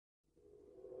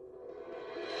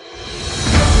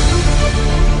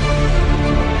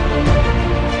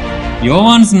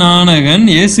யோவான் ஸ்நானகன்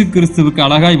இயேசு கிறிஸ்துவுக்கு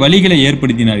அழகாய் வழிகளை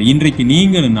ஏற்படுத்தினார். இன்றைக்கு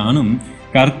நீங்களும் நானும்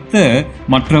கர்த்தர்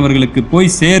மற்றவர்களுக்கு போய்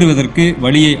சேருவதற்கு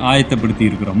வழியை ஆயத்தப்படுத்தி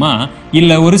இருக்கிறோமா,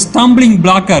 இல்ல ஒரு ஸ்டம்பிளிங்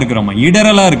பிளாக்கா இருக்கிறோமா,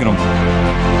 இடரலா இருக்கிறோமா?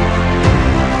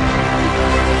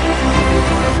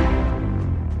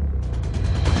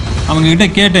 அவங்க கிட்ட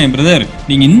கேட்டேன், பிரதர்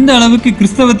நீங்க இந்த அளவுக்கு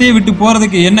கிறிஸ்தவத்தையே விட்டு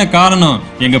போறதுக்கு என்ன காரணம்?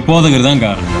 எங்க போதகர் தான்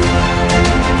காரணம்.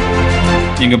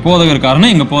 எங்க போதகர்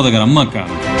காரணம், எங்க போதகர் அம்மா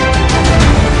காரணம்.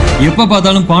 எப்ப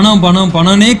பார்த்தாலும் பணம் பணம்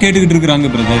பணம்னே கேட்டுக்கிட்டு இருக்கிறாங்க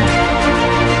பிரதர்.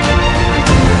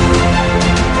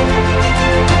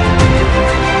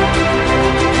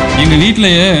 எங்க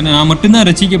வீட்டிலேயே நான் மட்டும்தான்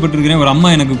ரட்சிக்கப்பட்டிருக்கிறேன். ஒரு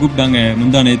அம்மா எனக்கு கூப்பிட்டாங்க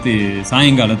முந்தா நேத்து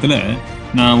சாயங்காலத்துல.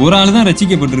 நான் ஒரு ஆள் தான்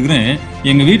ரட்சிக்கப்பட்டிருக்கிறேன்.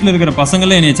 எங்க வீட்டில் இருக்கிற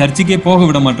பசங்கள என்னை சர்ச்சுக்கே போக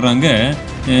விட மாட்டுறாங்க.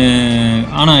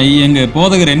 ஆனா எங்க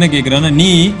போதகர் என்ன கேட்கிறான்னா,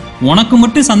 நீ உனக்கு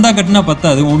மட்டும் சந்தா கட்டினா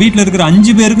பத்தாது, உன் வீட்டில் இருக்கிற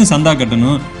 5 பேருக்கும் சந்தா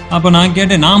கட்டணும். அப்ப நான்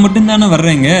கேட்டேன், நான் மட்டும் தானே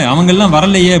வர்றேங்க, அவங்க எல்லாம்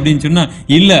வரலையே அப்படின்னு சொன்னா,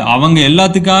 இல்ல அவங்க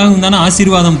எல்லாத்துக்காகவும் தானே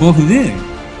ஆசீர்வாதம் போகுது.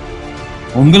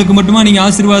 உங்களுக்கு மட்டுமா நீங்க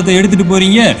ஆசீர்வாதத்தை எடுத்துட்டு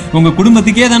போறீங்க? உங்க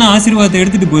குடும்பத்துக்கே தானே ஆசீர்வாதத்தை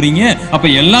எடுத்துட்டு போறீங்க. அப்ப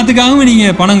எல்லாத்துக்காகவும்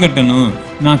நீங்க பணம் கட்டணும்.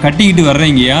 நான் கட்டிக்கிட்டு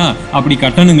வர்றேங்கயா, அப்படி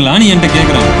கட்டணுங்களான்னு என்கிட்ட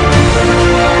கேட்கிறாங்க.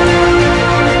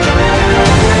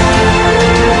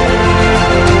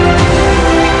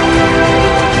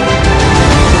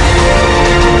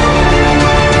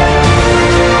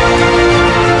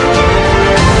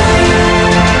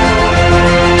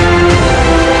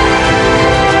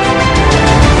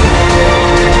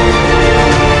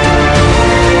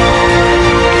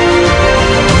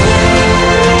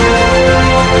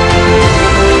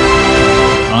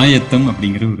 ஆயத்தம்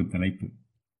அப்படிங்கிற ஒரு தலைப்பு.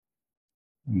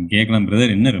 கேட்கலாம்,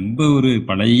 பிரதர் என்ன ரொம்ப ஒரு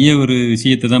பழைய ஒரு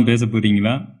விஷயத்தை தான் பேச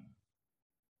போறீங்களா?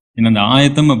 ஏன்னா அந்த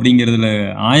ஆயத்தம் அப்படிங்கிறதுல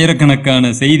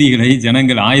ஆயிரக்கணக்கான செய்திகளை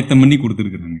ஜனங்கள் ஆயத்தம் பண்ணி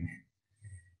கொடுத்துருக்குறாங்க.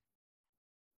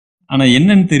 ஆனா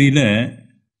என்னன்னு தெரியல,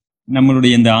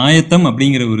 நம்மளுடைய இந்த ஆயத்தம்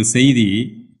அப்படிங்கிற ஒரு செய்தி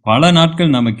பல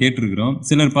நாட்கள் நாம கேட்டிருக்கிறோம்.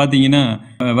 சிலர் பார்த்தீங்கன்னா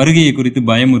வருகையை குறித்து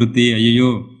பயமுறுத்தி,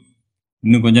 ஐயோ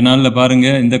இன்னும் கொஞ்ச நாள்ல பாருங்க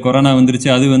இந்த கொரோனா வந்துருச்சு,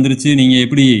 அது வந்துருச்சு, நீங்க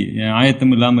எப்படி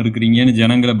ஆயத்தம் இல்லாம இருக்கிறீங்கன்னு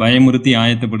ஜனங்களை பயமுறுத்தி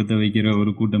ஆயத்தப்படுத்த வைக்கிற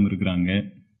ஒரு கூட்டம் இருக்கிறாங்க.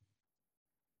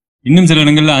 இன்னும் சில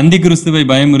இடங்கள்ல அந்தி கிறிஸ்துவை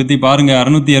பயமுறுத்தி, பாருங்க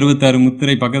 666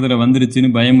 முத்திரை பக்கத்துல வந்துருச்சுன்னு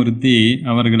பயமுறுத்தி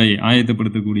அவர்களை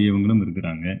ஆயத்தப்படுத்தக்கூடியவங்களும்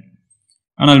இருக்கிறாங்க.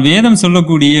 ஆனால் வேதம்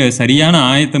சொல்லக்கூடிய சரியான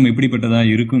ஆயத்தம் எப்படிப்பட்டதா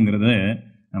இருக்குங்கிறத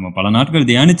நம்ம பல நாட்கள்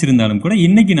தியானிச்சிருந்தாலும் கூட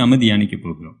இன்னைக்கு நாம தியானிக்க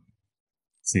போகிறோம்.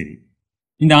 சரி,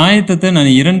 இந்த ஆயத்தத்தை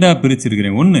நான் 2ஆ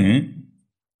பிரிச்சிருக்கிறேன். ஒண்ணு,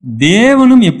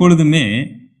 தேவனும் எப்பொழுதுமே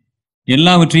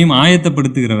எல்லாவற்றையும்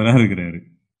ஆயத்தப்படுத்துகிறவராக இருக்கிறாரு.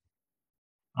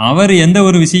 அவர் எந்த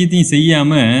ஒரு விஷயத்தையும்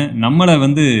செய்யாம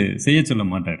நம்மளை செய்ய சொல்ல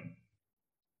மாட்டார்.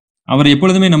 அவர்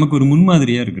எப்பொழுதுமே நமக்கு ஒரு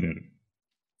முன்மாதிரியா இருக்கிறாரு.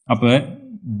 அப்ப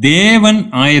தேவன்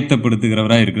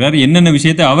ஆயத்தப்படுத்துகிறவரா இருக்கிறார். என்னென்ன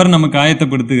விஷயத்தை அவர் நமக்கு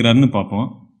ஆயத்தப்படுத்துகிறார்னு பார்ப்போம்.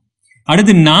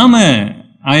 அடுத்து நாம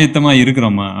ஆயத்தமா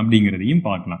இருக்கிறோமா அப்படிங்கிறதையும்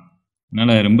பார்க்கலாம்.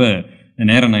 அதனால ரொம்ப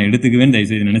நேரம் நான் எடுத்துக்குவேன்,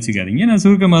 தயவுசெய்து நினைச்சுக்காதீங்க. நான்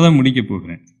சுருக்கமாக தான் முடிக்க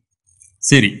போகிறேன்.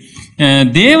 சரி,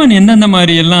 தேவன் எந்தெந்த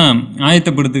மாதிரி எல்லாம்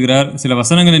ஆயத்தப்படுத்துகிறார், சில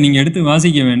வசனங்களை நீங்க எடுத்து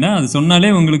வாசிக்க வேண்டாம், அது சொன்னாலே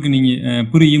உங்களுக்கு நீங்க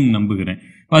புரியும் நம்புகிறேன்.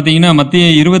 பார்த்தீங்கன்னா மத்தேயு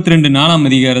 22:4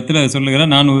 அதிகாரத்துல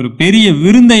சொல்லுகிறார், நான் ஒரு பெரிய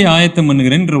விருந்தை ஆயத்தம்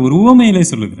பண்ணுகிறேன் என்ற ஒரு உவமையிலே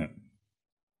சொல்லுகிறார்.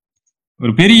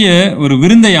 ஒரு பெரிய ஒரு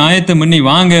விருந்தை ஆயத்தம் பண்ணி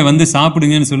வாங்க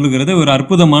சாப்பிடுங்கன்னு சொல்லுகிறது ஒரு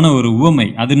அற்புதமான ஒரு உவமை.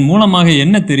 அதன் மூலமாக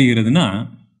என்ன தெரிகிறதுனா,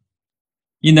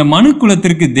 இந்த மனு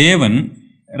குலத்திற்கு தேவன்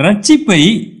ரட்சிப்பை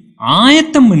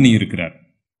ஆயத்தம் பண்ணி இருக்கிறார்.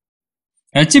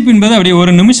 ரட்சிப்பு என்பது அப்படி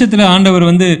ஒரு நிமிஷத்துல ஆண்டவர்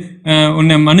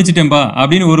உன்னை மன்னிச்சிட்டேன்பா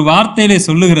அப்படின்னு ஒரு வார்த்தையிலே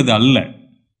சொல்லுகிறது அல்ல.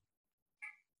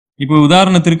 இப்போ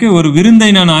உதாரணத்திற்கு ஒரு விருந்தை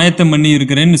நான் ஆயத்தம் பண்ணி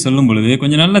இருக்கிறேன்னு சொல்லும் பொழுது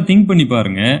கொஞ்சம் நல்லா திங்க் பண்ணி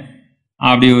பாருங்க.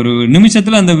 அப்படி ஒரு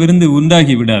நிமிஷத்துல அந்த விருந்து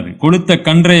உண்டாகி விடாது. கொளுத்த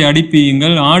கன்றை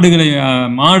அடிப்பீங்கள், ஆடுகளை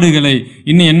மாடுகளை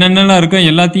இன்னும் என்னென்னலாம் இருக்கோ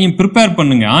எல்லாத்தையும் ப்ரிப்பேர்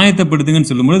பண்ணுங்க, ஆயத்தப்படுத்துங்கன்னு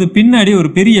சொல்லும் பொழுது பின்னாடி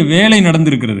ஒரு பெரிய வேலை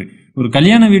நடந்திருக்கிறது. ஒரு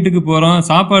கல்யாண வீட்டுக்கு போறோம்,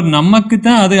 சாப்பாடு நமக்கு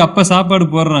தான் அது அப்ப சாப்பாடு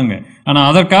போடுறாங்க. ஆனா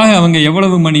அதற்காக அவங்க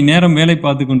எவ்வளவு மணி நேரம் வேலை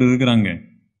பார்த்து கொண்டு இருக்கிறாங்க.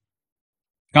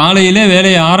 காலையிலே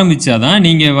வேலையை ஆரம்பிச்சாதான்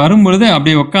நீங்க வரும்பொழுது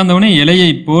அப்படியே உட்கார்ந்தவனே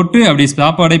இலையை போட்டு அப்படி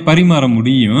சாப்பாடை பரிமாற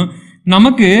முடியும்.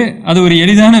 நமக்கு அது ஒரு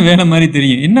எளிதான வேலை மாதிரி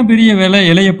தெரியும். என்ன பெரிய வேலை,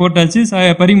 இலையை போட்டாச்சு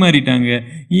பரிமாறிட்டாங்க.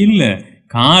 இல்ல,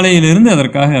 காலையிலிருந்து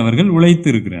அதற்காக அவர்கள் உழைத்து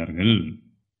இருக்கிறார்கள்.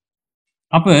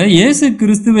 அப்ப இயேசு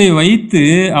கிறிஸ்துவை வைத்து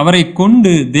அவரை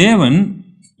கொண்டு தேவன்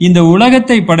இந்த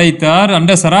உலகத்தை படைத்தார்,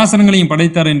 அண்ட சராசரங்களையும்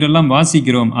படைத்தார் என்றெல்லாம்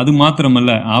வாசிக்கிறோம். அது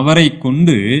மாத்திரமல்ல, அவரை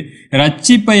கொண்டு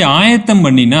ரட்சிப்பை ஆயத்தம்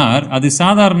பண்ணினார். அது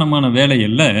சாதாரணமான வேலை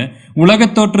அல்ல.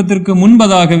 உலகத் தோற்றத்திற்கு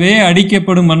முன்பதாகவே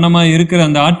அடிக்கப்படும் வண்ணமாய் இருக்கிற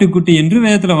அந்த ஆட்டுக்குட்டி என்று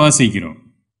வேதத்துல வாசிக்கிறோம்.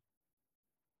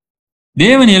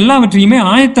 தேவன் எல்லாவற்றையுமே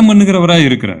ஆயத்தம் பண்ணுகிறவராய்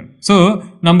இருக்கிறார். சோ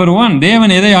நம்பர் 1,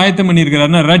 தேவன் எதை ஆயத்தம் பண்ணி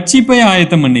இருக்கிறார்னா ரட்சிப்பை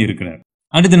ஆயத்தம் பண்ணி இருக்கிறார்.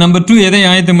 அடுத்து நம்பர் 2 எதை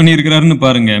ஆயத்தம் பண்ணி இருக்கிறாருன்னு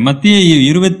பாருங்க. மத்தேயு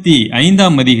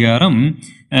 25ஆம் அதிகாரம்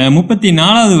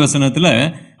 34வது வசனத்துல,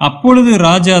 அப்பொழுது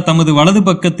ராஜா தமது வலது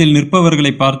பக்கத்தில்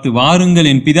நிற்பவர்களை பார்த்து, வாருங்கள்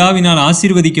என் பிதாவினால்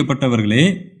ஆசீர்வதிக்கப்பட்டவர்களே,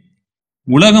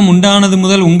 உலகம் உண்டானது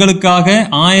முதல் உங்களுக்காக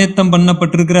ஆயத்தம்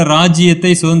பண்ணப்பட்டிருக்கிற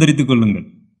ராஜ்யத்தை சுதந்திரித்துக் கொள்ளுங்கள்.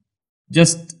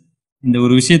 ஜஸ்ட் இந்த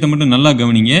ஒரு விஷயத்தை மட்டும் நல்லா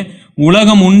கவனிங்க.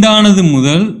 உலகம் உண்டானது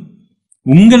முதல்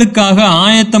உங்களுக்காக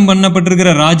ஆயத்தம்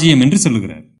பண்ணப்பட்டிருக்கிற ராஜ்யம் என்று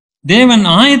சொல்லுகிறார். தேவன்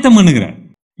ஆயத்தம் பண்ணுகிறார்.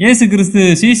 இயேசு கிறிஸ்து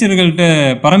சீஷர்கள்ட்ட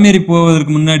பரமேறி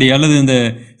போவதற்கு முன்னாடி, அல்லது இந்த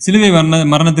சிலுவை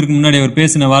மரணத்திற்கு முன்னாடி அவர்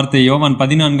பேசின வார்த்தை யோவான்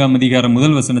 14ஆம் அதிகாரம்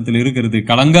 1 வசனத்தில் இருக்கிறது,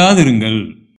 கலங்காதிருங்கள்,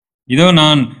 இதோ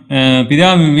நான்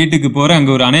பிதாவின் வீட்டுக்கு போறேன்,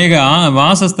 அங்க ஒரு அநேக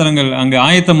வாசஸ்தலங்கள் அங்கு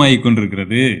ஆயத்தமாகி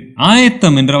கொண்டிருக்கிறது.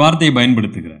 ஆயத்தம் என்ற வார்த்தையை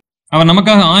பயன்படுத்துகிறார். அவர்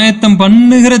நமக்காக ஆயத்தம்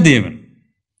பண்ணுகிற தேவன்.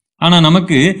 ஆனா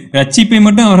நமக்கு ரட்சிப்பை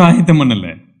மட்டும் அவர் ஆயத்தம் பண்ணல,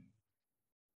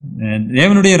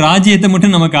 தேவனுடைய ராஜ்யத்தை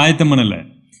மட்டும் நமக்கு ஆயத்தம் பண்ணல,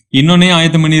 இன்னொன்னையும்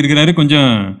ஆயத்தம் பண்ணி இருக்கிறாரு. கொஞ்சம்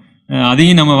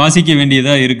அதையும் நம்ம வாசிக்க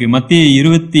வேண்டியதா இருக்கு. மத்தேயு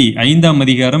 25ஆம்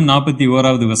அதிகாரம்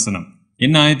 41வது வசனம்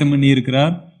என்ன ஆயத்தம் பண்ணி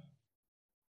இருக்கிறார்?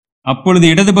 அப்பொழுது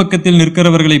இடது பக்கத்தில்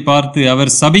நிற்கிறவர்களை பார்த்து,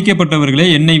 அவர் சபிக்கப்பட்டவர்களே,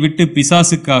 என்னை விட்டு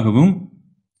பிசாசுக்காகவும்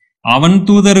அவன்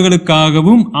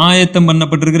தூதர்களுக்காகவும் ஆயத்தம்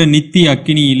பண்ணப்பட்டிருக்கிற நித்திய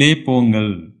அக்கினியிலே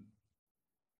போங்கள்.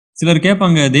 சிலர்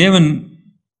கேட்பாங்க, தேவன்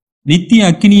நித்திய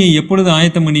அக்கினியை எப்பொழுது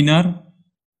ஆயத்தம் பண்ணினார்?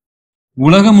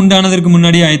 உலகம் உண்டானதற்கு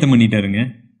முன்னாடியே ஆயத்தம் பண்ணிட்டாருங்க.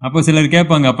 அப்போ சிலர்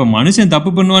கேட்பாங்க, அப்ப மனுஷன்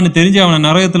தப்பு பண்ணுவான்னு தெரிஞ்சு அவனை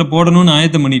நரகத்துல போடணும்னு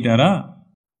ஆயத்தம் பண்ணிட்டாரா?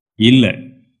 இல்ல,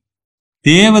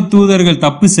 தேவ தூதர்கள்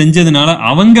தப்பு செஞ்சதுனால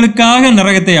அவங்களுக்காக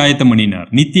நரகத்தை ஆயத்தம்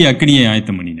பண்ணினார், நித்திய அக்கினியை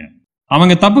ஆயத்தம் பண்ணினார்.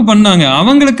 அவங்க தப்பு பண்ணாங்க,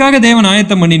 அவங்களுக்காக தேவன்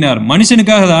ஆயத்தம் பண்ணினார்,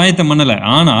 மனுஷனுக்காக அதை ஆயத்தம் பண்ணல.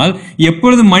 ஆனால்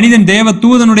எப்பொழுது மனிதன் தேவ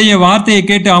தூதனுடைய வார்த்தையை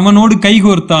கேட்டு அவனோடு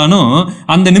கைகோர்த்தானோ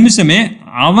அந்த நிமிஷமே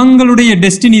அவங்களுடைய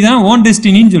டெஸ்டினி தான் ஓன்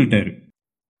டெஸ்டினின்னு சொல்லிட்டாரு.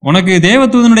 உனக்கு தேவ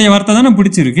தூதனுடைய வார்த்தை தானே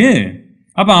பிடிச்சிருக்கு,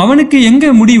 அப்ப அவனுக்கு எங்க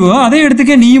முடிவோ அதை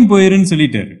எடுத்துக்க நீயும் போயிருன்னு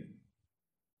சொல்லிட்டாரு.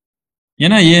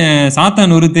 ஏன்னா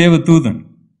சாத்தான் ஒரு தேவ தூதன்.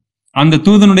 அந்த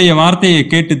தூதனுடைய வார்த்தையை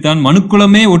கேட்டுத்தான்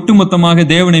மனுக்குலமே ஒட்டுமொத்தமாக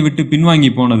தேவனை விட்டு பின்வாங்கி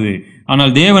போனது.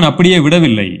 ஆனால் தேவன் அப்படியே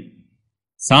விடவில்லை.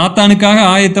 சாத்தானுக்காக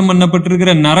ஆயத்தம்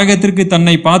பண்ணப்பட்டிருக்கிற நரகத்திற்கு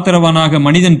தன்னை பாத்திரவானாக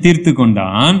மனிதன் தீர்த்து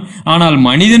கொண்டான். ஆனால்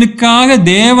மனிதனுக்காக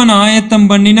தேவன் ஆயத்தம்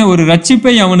பண்ணின ஒரு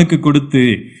ரட்சிப்பை அவனுக்கு கொடுத்து,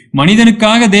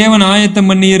 மனிதனுக்காக தேவன்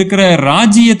ஆயத்தம் பண்ணி இருக்கிற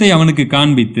ராஜ்யத்தை அவனுக்கு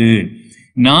காண்பித்து,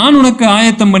 நான் உனக்கு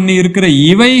ஆயத்தம் பண்ணி இருக்கிற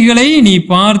இவைகளை நீ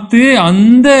பார்த்து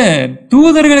அந்த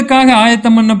தூதர்களுக்காக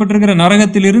ஆயத்தம் பண்ணப்பட்டிருக்கிற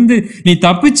நரகத்திலிருந்து நீ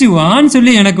தப்பிச்சு வான்னு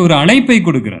சொல்லி எனக்கு ஒரு அழைப்பை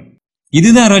கொடுக்கிறார்.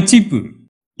 இதுதான் ரட்சிப்பு.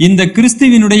 இந்த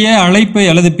கிறிஸ்துவினுடைய அழைப்பை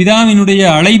அல்லது பிதாவினுடைய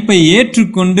அழைப்பை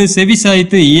ஏற்றுக்கொண்டு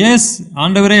செவிசாய்த்து, எஸ்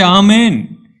ஆண்டவரே ஆமேன்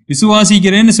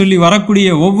விசுவாசிக்கிறேன்னு சொல்லி வரக்கூடிய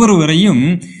ஒவ்வொருவரையும்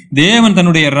தேவன்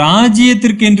தன்னுடைய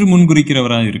ராஜ்யத்திற்கு என்று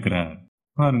முன்குறிக்கிறவராக இருக்கிறார்.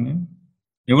 பாருங்க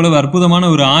எவ்வளவு அற்புதமான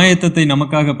ஒரு ஆயத்தத்தை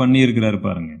நமக்காக பண்ணி இருக்கிறார்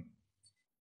பாருங்க.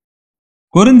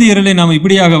 கொரிந்தியர்களை நாம்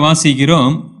இப்படியாக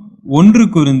வாசிக்கிறோம். 1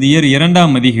 கொரிந்தியர்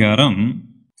 2ஆம் அதிகாரம்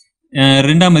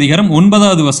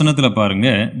 9வது வசனத்துல பாருங்க,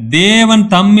 தேவன்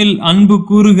தம்மில் அன்பு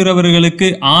கூறுகிறவர்களுக்கு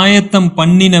ஆயத்தம்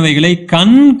பண்ணினவைகளை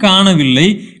கண் காணவில்லை,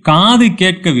 காது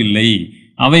கேட்கவில்லை,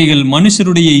 அவைகள்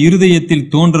மனுஷருடைய இருதயத்தில்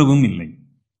தோன்றவும் இல்லை.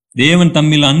 தேவன்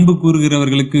தம்மில் அன்பு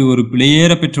கூறுகிறவர்களுக்கு ஒரு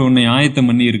பிழையேற பெற்ற ஒன்னை ஆயத்தம்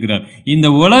பண்ணி இருக்கிறார். இந்த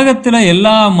உலகத்துல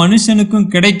எல்லா மனுஷனுக்கும்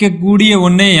கிடைக்கக்கூடிய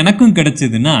ஒன்னே எனக்கும்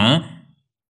கிடைச்சதுன்னா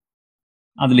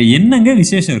அதுல என்னங்க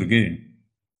விசேஷம் இருக்கு?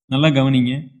 நல்லா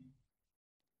கவனிங்க.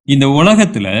 இந்த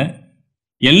உலகத்துல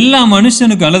எல்லா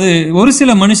மனுஷனுக்கும் அல்லது ஒரு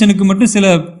சில மனுஷனுக்கு மட்டும் சில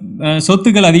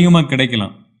சொத்துக்கள் அதிகமா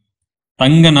கிடைக்கலாம்.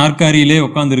 தங்க நாற்காரியிலே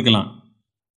உட்கார்ந்து இருக்கலாம்.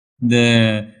 இந்த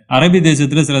அரபி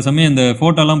தேசத்துல சில சமயம் இந்த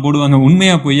போட்டோலாம் போடுவாங்க,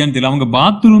 உண்மையா பொய்யான்னு தெரியல. அவங்க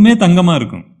பாத்ரூமே தங்கமா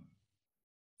இருக்கும்.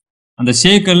 அந்த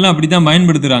ஷேக்கெல்லாம் அப்படித்தான்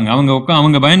பயன்படுத்துறாங்க.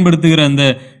 அவங்க பயன்படுத்துகிற அந்த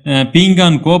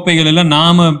பீங்கான் கோப்பைகள் எல்லாம்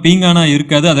நாம பீங்கானா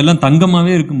இருக்காது, அதெல்லாம்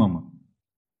தங்கமாவே இருக்குமாமா.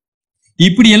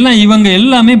 இப்படி எல்லாம் இவங்க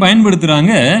எல்லாமே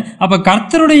பயன்படுத்துறாங்க. அப்ப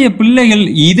கர்த்தருடைய பிள்ளைகள்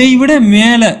இதை விட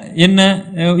மேல என்ன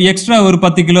எக்ஸ்ட்ரா ஒரு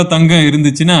 10 கிலோ தங்கம்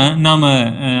இருந்துச்சுன்னா நாம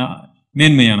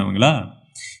மேன்மையானவங்களா?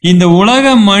 இந்த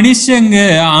உலக மனுஷங்க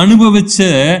அனுபவிச்ச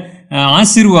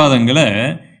ஆசீர்வாதங்களை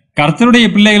கர்த்தருடைய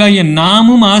பிள்ளைகளாகிய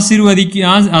நாமும்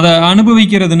அதை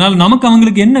அனுபவிக்கிறதுனால நமக்கு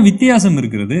அவங்களுக்கு என்ன வித்தியாசம்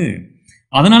இருக்கிறது?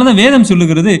 அதனாலதான் வேதம்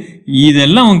சொல்லுகிறது,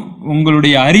 இதெல்லாம்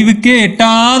உங்களுடைய அறிவுக்கே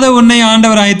எட்டாத ஒன்னை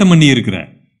ஆண்டவர் ஆயத்தம் பண்ணி இருக்கிறார்.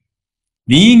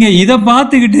 நீங்க இதை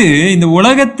பார்த்துக்கிட்டு இந்த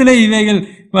உலகத்துல இவைகள்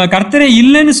கர்த்தரே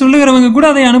இல்லைன்னு சொல்லுகிறவங்க கூட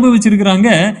அதை அனுபவிச்சிருக்கிறாங்க.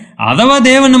 அதவா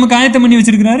தேவன் நமக்கு ஆயத்தம் பண்ணி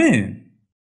வச்சிருக்கிறாரு?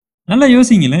 நல்லா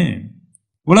யோசிங்களேன்.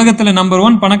 உலகத்துல நம்பர்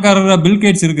 1 பணக்காரரா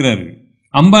பில்கேட்ஸ் இருக்கிறாரு.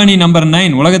 அம்பானி நம்பர்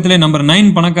 9, உலகத்திலே நம்பர் 9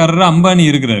 பணக்காரரா அம்பானி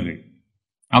இருக்கிறாரு.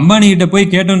 அம்பானி கிட்ட போய்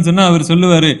கேட்டோன்னு சொன்னா அவர்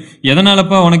சொல்லுவாரு,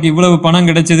 எதனாலப்பா உனக்கு இவ்வளவு பணம்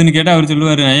கிடைச்சதுன்னு கேட்டா அவர்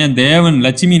சொல்லுவாரு, ஏன் தேவன்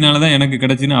லட்சுமினாலதான் எனக்கு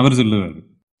கிடைச்சுன்னு அவர் சொல்லுவாரு.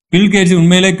 பில் கேட்ஸ்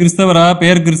உண்மையிலே கிறிஸ்தவரா,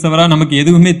 பெயர் கிறிஸ்தவரா நமக்கு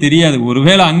எதுவுமே தெரியாது.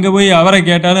 ஒருவேளை அங்க போய் அவரை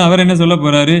கேட்டாலும் அவர் என்ன சொல்ல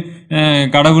போறாரு?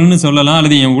 கடவுள்னு சொல்லலாம்,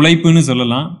 அல்லது என் உழைப்புன்னு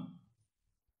சொல்லலாம்.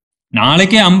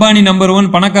 நாளைக்கே அம்பானி நம்பர் 1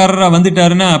 பணக்காரரா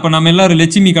வந்துட்டாருன்னா அப்ப நம்ம எல்லாரும்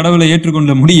லட்சுமி கடவுளை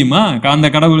ஏற்றுக்கொள்ள முடியுமா? அந்த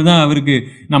கடவுள் தான் அவருக்கு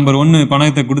நம்பர் 1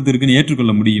 பணத்தை கொடுத்துருக்குன்னு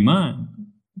ஏற்றுக்கொள்ள முடியுமா?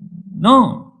 நோ.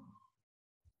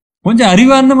 கொஞ்சம்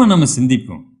அறிவார்ந்தமா நம்ம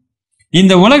சிந்திப்போம்.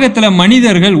 இந்த உலகத்துல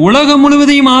மனிதர்கள் உலகம்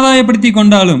முழுவதையும் ஆதாயப்படுத்தி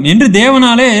கொண்டாலும் என்று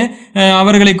தேவனாலே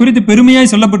அவர்களை குறித்து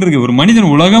பெருமையாய் சொல்லப்பட்டிருக்கு. ஒரு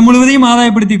மனிதன் உலகம் முழுவதையும்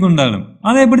ஆதாயப்படுத்தி கொண்டாலும்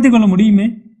ஆதாயப்படுத்தி கொள்ள முடியுமே?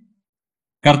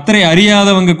 கர்த்தரை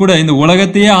அறியாதவங்க கூட இந்த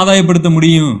உலகத்தையே ஆதாயப்படுத்த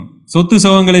முடியும், சொத்து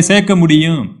சுகங்களை சேர்க்க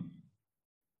முடியும்.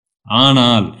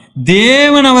 ஆனால்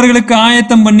தேவன் அவர்களுக்கு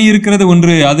ஆயத்தம் பண்ணி இருக்கிறது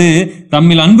ஒன்று. அது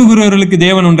தம்மில் அன்பு கூறுவர்களுக்கு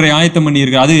தேவன் ஒன்றை ஆயத்தம் பண்ணி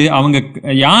இருக்கு. அது அவங்க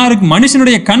யாருக்கு,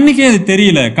 மனுஷனுடைய கண்ணுக்கே அது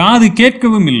தெரியல, காது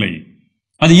கேட்கவும் இல்லை,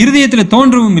 அது இருதயத்துல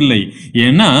தோன்றவும் இல்லை.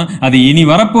 ஏன்னா அது இனி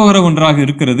வரப்போகிற ஒன்றாக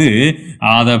இருக்கிறது.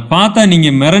 அதை பார்த்தா நீங்க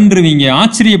மிரண்டுருவீங்க,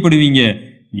 ஆச்சரியப்படுவீங்க.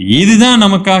 இதுதான்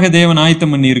நமக்காக தேவன்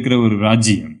ஆயத்தம் பண்ணி இருக்கிற ஒரு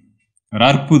ராஜ்யம், ஒரு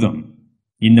அற்புதம்.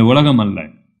 இந்த உலகம் அல்ல.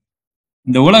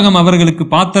 இந்த உலகம் அவர்களுக்கு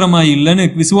பாத்திரமாய் இல்லைன்னு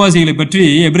விசுவாசிகளை பற்றி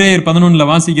எபிரேயர் 11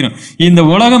 வாசிக்கிறோம். இந்த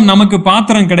உலகம் நமக்கு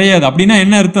பாத்திரம் கிடையாது. அப்படின்னா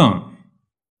என்ன அர்த்தம்?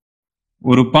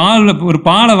 ஒரு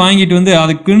பாலை வாங்கிட்டு வந்து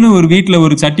அதுக்குன்னு ஒரு வீட்டுல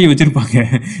ஒரு சட்டியை வச்சிருப்பாங்க,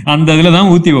 அந்த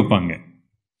இதுலதான் ஊத்தி வைப்பாங்க.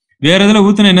 வேற இதுல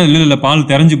ஊத்துனா என்ன, இல்ல பால்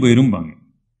தெரிஞ்சு போயிருப்பாங்க.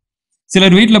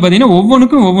 சிலர் வீட்டுல பாத்தீங்கன்னா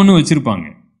ஒவ்வொன்றுக்கும் ஒவ்வொன்றும் வச்சிருப்பாங்க,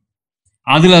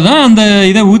 அதுலதான் அந்த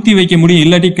இதை ஊத்தி வைக்க முடியும்,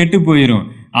 இல்லாட்டி கெட்டு போயிரும்.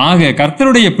 ஆக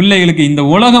கர்த்தருடைய பிள்ளைகளுக்கு இந்த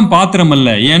உலகம் பாத்திரம் அல்ல.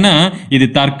 ஏன்னா இது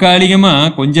தற்காலிகமா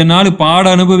கொஞ்ச நாள் பாட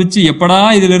அனுபவிச்சு எப்படா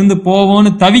இதுல இருந்து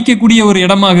போவோம்னு தவிக்கக்கூடிய ஒரு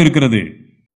இடமாக இருக்கிறது.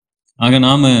 ஆக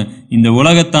நாம இந்த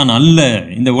உலகத்தான் அல்ல,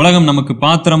 இந்த உலகம் நமக்கு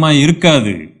பாத்திரமாய்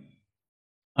இருக்காது.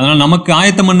 அதனால நமக்கு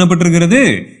ஆயத்தம் பண்ணப்பட்டிருக்கிறது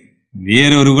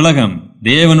வேறொரு உலகம்,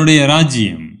 தேவனுடைய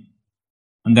ராஜ்யம்.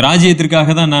 அந்த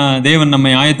ராஜ்யத்திற்காக தான் தேவன்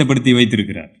நம்மை ஆயத்தப்படுத்தி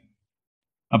வைத்திருக்கிறார்.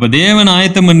 அப்ப தேவன்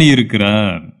ஆயத்தம் பண்ணி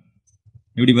இருக்கிறார்.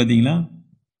 எப்படி பாத்தீங்களா?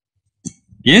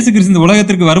 இயேசு கிறிஸ்து இந்த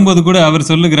உலகத்திற்கு வரும்போது கூட அவர்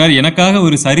சொல்லுகிறார், எனக்காக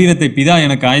ஒரு சரீரத்தை பிதா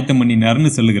எனக்கு ஆயத்தம்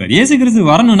பண்ணினார்னு சொல்லுகிறார். இயேசு கிறிஸ்து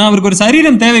வரணும்னா அவருக்கு ஒரு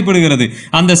சரீரம் தேவைப்படுகிறது.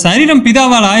 அந்த சரீரம்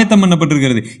பிதாவால் ஆயத்தம்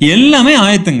பண்ணப்பட்டிருக்கிறது. எல்லாமே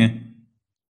ஆயத்தங்க,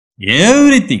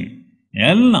 எவ்ரிதிங்,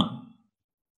 எல்லாம்.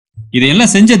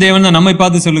 இதையெல்லாம் செஞ்ச தேவன் தான் நம்மை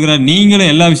பார்த்து சொல்லுகிறார்,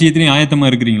 நீங்களும் எல்லா விஷயத்திலையும் ஆயத்தமா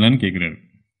இருக்கிறீங்களான்னு கேட்கிறாரு.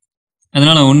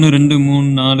 அதனால 1 2 3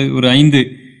 4 ஒரு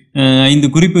 5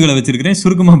 குறிப்புகளை வச்சிருக்கிறேன்,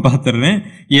 சுருக்கமா பார்த்துடுறேன்.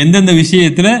 எந்தெந்த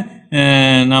விஷயத்துல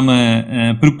நாம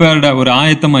ப்ரிப்பேர்டா ஒரு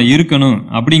ஆயத்தமா இருக்கணும்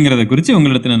அப்படிங்கிறத குறித்து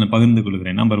உங்களிடத்துல நான் பகிர்ந்து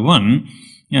கொள்கிறேன். நம்பர் 1,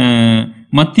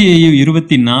 மத்தேயு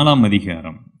 24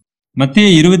 அதிகாரம்.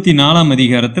 மத்தேயு 24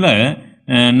 அதிகாரத்துல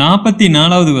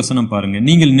 44வது வசனம் பாருங்க.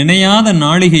 நீங்கள் நினையாத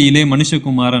நாளிகையிலே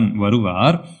மனுஷகுமாரன்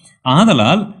வருவார்,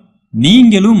 ஆதலால்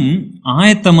நீங்களும்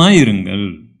ஆயத்தமாய் இருங்கள்.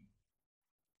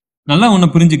 நல்லா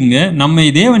ஒண்ணு புரிஞ்சுக்குங்க, நம்மை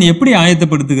தேவன் எப்படி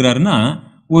ஆயத்தப்படுத்துகிறாருன்னா,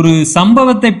 ஒரு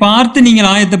சம்பவத்தை பார்த்து நீங்கள்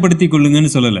ஆயத்தப்படுத்தி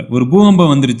கொள்ளுங்கன்னு சொல்லல. ஒரு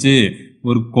பூகம்பம் வந்துருச்சு,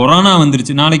 ஒரு கொரோனா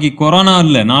வந்துருச்சு, நாளைக்கு கொரோனா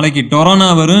இல்ல, நாளைக்கு டொரோனா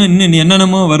வரும், இன்னும்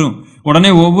என்னென்னமோ வரும்.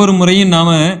 உடனே ஒவ்வொரு முறையும்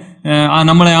நாம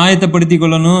நம்மளை ஆயத்தப்படுத்தி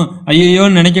கொள்ளணும்,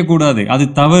 ஐயோன்னு நினைக்க கூடாது, அது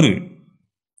தவறு.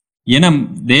 ஏன்னா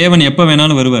தேவன் எப்ப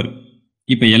வேணாலும் வருவார்.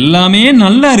 இப்ப எல்லாமே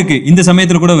நல்லா இருக்கு, இந்த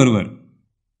சமயத்துல கூட வருவார்,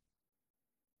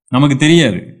 நமக்கு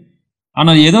தெரியாது.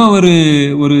 ஆனால் ஏதோ ஒரு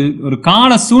ஒரு ஒரு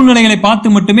கால சூழ்நிலைகளை பார்த்து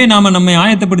மட்டுமே நாம நம்மை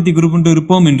ஆயத்தப்படுத்தி கொண்டு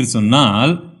இருப்போம் என்று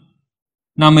சொன்னால்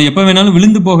நாம எப்ப வேணாலும்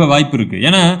விழுந்து போக வாய்ப்பு இருக்கு.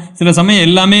 ஏன்னா சில சமயம்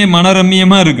எல்லாமே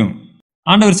மனரம்மியமா இருக்கும்.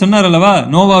 ஆண்டவர் சொன்னார் அல்லவா,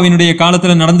 நோவாவினுடைய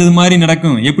காலத்துல நடந்தது மாதிரி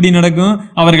நடக்கும். எப்படி நடக்கும்?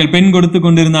 அவர்கள் பெண் கொடுத்து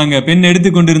கொண்டிருந்தாங்க, பெண்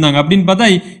எடுத்து கொண்டிருந்தாங்க அப்படின்னு பார்த்தா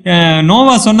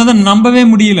நோவா சொன்னதை நம்பவே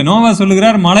முடியல. நோவா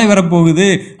சொல்லுகிறார் மழை வரப்போகுது,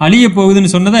 அழிய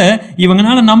போகுதுன்னு சொன்னதை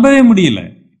இவங்கனால நம்பவே முடியல.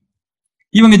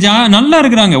 இவங்க நல்லா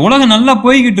இருக்கிறாங்க, உலகம் நல்லா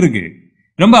போய்கிட்டு இருக்கு,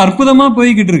 ரொம்ப அற்புதமா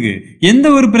போய்கிட்டு இருக்கு, எந்த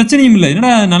ஒரு பிரச்சனையும் இல்லை.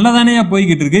 என்னடா நல்லதானையா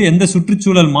போய்கிட்டு இருக்கு, எந்த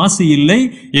சுற்றுச்சூழல் மாசு இல்லை,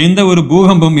 எந்த ஒரு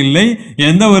பூகம்பம் இல்லை,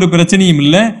 எந்த ஒரு பிரச்சனையும்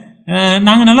இல்லை,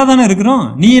 நாங்க நல்லா தானே இருக்கிறோம்,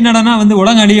 நீ என்னடனா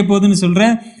உலகம் அழிய போகுதுன்னு சொல்ற.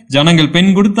 ஜனங்கள்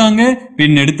பெண் கொடுத்தாங்க,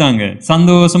 பெண் எடுத்தாங்க,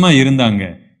 சந்தோஷமா இருந்தாங்க,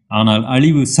 ஆனால்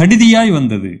அழிவு சடிதியாய்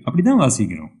வந்தது. அப்படிதான்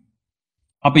வாசிக்கிறோம்.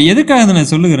 அப்ப எதுக்காக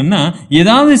நான் சொல்லுகிறேன்னா,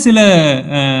 ஏதாவது சில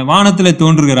வானத்துல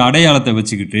தோன்றுகிற அடையாளத்தை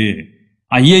வச்சுக்கிட்டு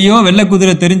ஐயையோ வெள்ளை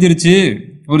குதிரை தெரிஞ்சிருச்சு.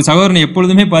 ஒரு சகோதரன்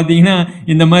எப்பொழுதுமே பாத்தீங்கன்னா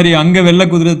இந்த மாதிரி அங்க வெள்ளை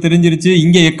குதிரை தெரிஞ்சிருச்சு,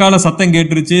 இங்க எக்கால சத்தம்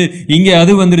கேட்டுருச்சு, இங்க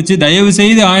அது வந்துருச்சு, தயவு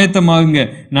செய்து ஆயத்தமாகுங்க.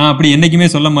 நான் அப்படி என்னைக்குமே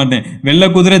சொல்ல மாட்டேன். வெள்ளை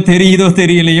குதிரை தெரியுதோ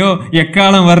தெரியலையோ,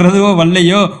 எக்காலம் வர்றதோ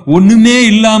வரலையோ, ஒண்ணுமே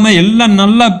இல்லாம எல்லாம்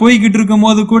நல்லா போய்கிட்டு இருக்கும்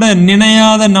போது கூட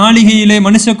நினையாத நாளிகையிலே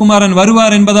மனுஷகுமாரன்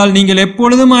வருவார் என்பதால் நீங்கள்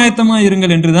எப்பொழுதும் ஆயத்தமா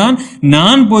இருங்கள் என்றுதான்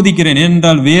நான் போதிக்கிறேன்.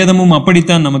 என்றால் வேதமும்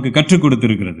அப்படித்தான் நமக்கு கற்றுக்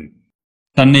கொடுத்திருக்கிறது.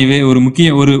 தன்னை ஒரு முக்கிய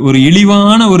ஒரு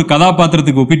இழிவான ஒரு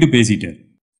கதாபாத்திரத்துக்கு ஒப்பிட்டு பேசிட்டார்,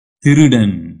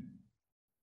 திருடன்.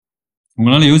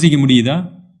 உங்களால யோசிக்க முடியுதா?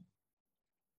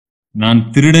 நான்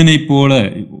திருடனை போல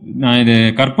நான் இதை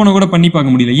கற்பனை கூட பண்ணி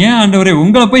பார்க்க முடியல. ஏன் ஆண்டவரே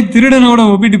உங்களை போய் திருடனோட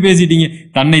ஒப்பிட்டு பேசிட்டீங்க?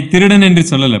 தன்னை திருடன் என்று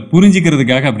சொல்லல,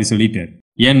 புரிஞ்சுக்கிறதுக்காக அப்படி சொல்லிட்டாரு.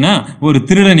 ஏன்னா ஒரு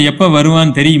திருடன் எப்ப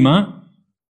வருவான்னு தெரியுமா?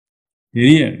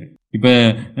 தெரியாது. இப்ப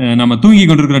நம்ம தூங்கி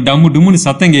கொண்டிருக்கிற டம்மு டும்முன்னு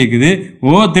சத்தம் கேட்குது,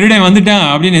 ஓ திருடன் வந்துட்டான்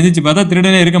அப்படின்னு எதிர்த்து பார்த்தா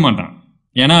திருடனே இருக்க மாட்டான்.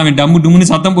 ஏன்னா அவன் டம்மு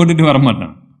டும்முன்னு சத்தம் போட்டுட்டு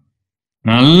வரமாட்டான்.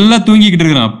 நல்லா தூங்கிக்கிட்டு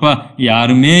இருக்கிறான், அப்பா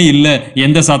யாருமே இல்லை,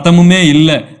 எந்த சத்தமுமே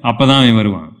இல்லை, அப்பதான் அவன்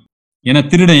வருவான். ஏன்னா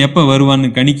திருடன் எப்ப வருவான்னு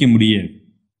கணிக்க முடியாது.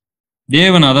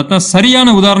 தேவன் அதைத்தான் சரியான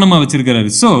உதாரணமா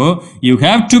வச்சிருக்கிறாரு. So you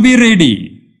have to be ready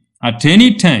at any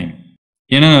time.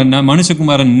 ஏன்னா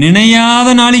மனுஷகுமாரன் நினையாத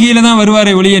நாளிகையில தான்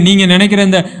வருவாரே ஒழிய, நீங்க நினைக்கிற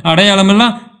இந்த அடையாளம்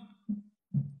எல்லாம்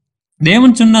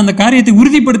தேவன் சொன்ன அந்த காரியத்தை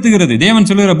உறுதிப்படுத்துகிறது. தேவன்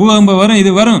சொல்லுகிற பூகம்பம் வரும்,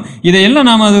 இது வரும், இதையெல்லாம்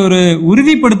நாம அதை ஒரு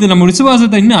உறுதிப்படுத்து, நம்ம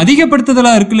விசுவாசத்தை இன்னும்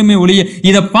அதிகப்படுத்துதலா இருக்கலுமே ஒழிய,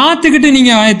 இதை பார்த்துக்கிட்டு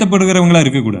நீங்க ஆயத்தப்படுகிறவங்களா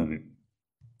இருக்கக்கூடாது.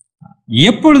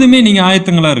 எப்பொழுதுமே நீங்க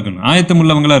ஆயத்தங்களா இருக்கணும், ஆயத்தம்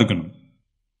உள்ளவங்களா இருக்கணும்.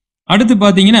 அடுத்து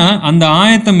பாத்தீங்கன்னா அந்த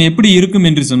ஆயத்தம் எப்படி இருக்கும்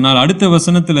என்று சொன்னால், அடுத்த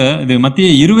வசனத்துல இது மத்திய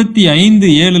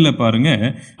 25:7 பாருங்க,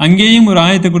 அங்கேயும் ஒரு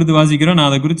ஆயத்தை குறித்து வாசிக்கிறோம். நான்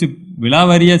அதை குறித்து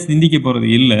விலாவாரியா சிந்திக்க போறது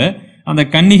இல்லை. அந்த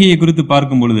கன்னிகையை குறித்து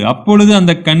பார்க்கும் பொழுது, அப்பொழுது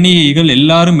அந்த கன்னிகைகள்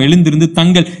எல்லாரும் எழுந்திருந்து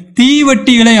தங்கள்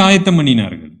தீவட்டிகளை ஆயத்தம்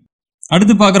பண்ணினார்கள்.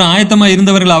 அடுத்து பார்க்கிறோம், ஆயத்தமா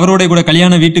இருந்தவர்கள் அவரோட கூட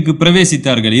கல்யாண வீட்டுக்கு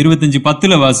பிரவேசித்தார்கள்.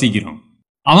 25:10 வாசிக்கிறோம்.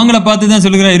 அவங்கள பார்த்துதான்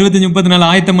சொல்லுகிறார், 25:34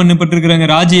 ஆயத்தம் பண்ணப்பட்டிருக்கிறாங்க,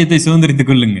 ராஜ்யத்தை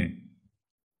சுதந்திரித்துக் கொள்ளுங்க.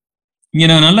 இங்க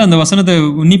நான் நல்லா அந்த வசனத்தை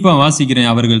உன்னிப்பா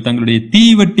வாசிக்கிறேன். அவர்கள் தங்களுடைய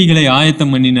தீவட்டிகளை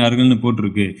ஆயத்தம் பண்ணினார்கள்னு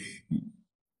போட்டிருக்கு.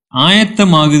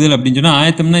 ஆயத்தமாகுதல் அப்படின்னு சொன்னா,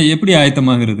 ஆயத்தம்னா எப்படி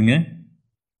ஆயத்தமாகிறதுங்க?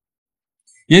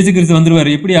 இயேசு கிறிஸ்து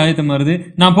வந்துருவாரு, எப்படி ஆயத்தமாகுது?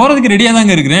 நான் போறதுக்கு ரெடியா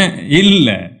தாங்க இருக்கிறேன்.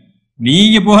 இல்ல,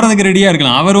 நீங்க போறதுக்கு ரெடியா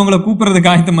இருக்கலாம், அவர் உங்களை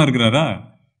கூப்பிடுறதுக்கு ஆயத்தமா இருக்கிறாரா?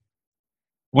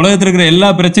 உலகத்தில் இருக்கிற எல்லா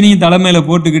பிரச்சனையும் தலைமையில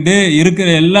போட்டுக்கிட்டு இருக்கிற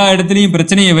எல்லா இடத்துலையும்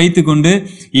பிரச்சனையை வைத்து கொண்டு,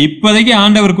 இப்போதைக்கு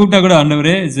ஆண்டவர் கூப்பிட்டா கூட,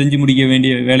 ஆண்டவரே செஞ்சு முடிக்க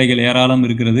வேண்டிய வேலைகள் ஏராளம்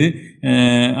இருக்கிறது,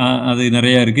 அது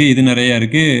நிறைய இருக்கு, இது நிறைய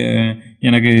இருக்கு,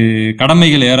 எனக்கு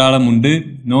கடமைகள் ஏராளம் உண்டு,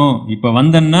 நோ இப்ப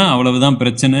வந்தேன்னா அவ்வளவுதான்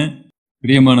பிரச்சனை.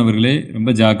 பிரியமானவர்களே,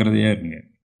 ரொம்ப ஜாக்கிரதையா இருங்க,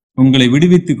 உங்களை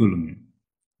விடுவித்துக் கொள்ளுங்க.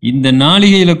 இந்த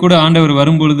நாளிகையில கூட ஆண்டவர்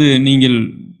வரும்பொழுது நீங்கள்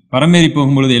பரமேறி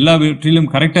போகும்பொழுது எல்லாவற்றிலும்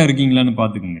கரெக்டா இருக்கீங்களான்னு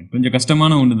பார்த்துக்குங்க. கொஞ்சம்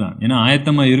கஷ்டமான ஒன்று தான், ஏன்னா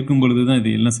ஆயத்தமா இருக்கும் பொழுதுதான் இது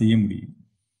எல்லாம் செய்ய முடியும்.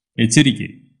 எச்சரிக்கை.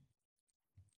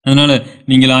 அதனால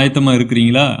நீங்கள் ஆயத்தமா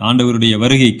இருக்கிறீங்களா ஆண்டவருடைய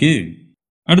வருகைக்கு?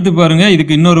 அடுத்து பாருங்க,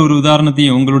 இதுக்கு இன்னொரு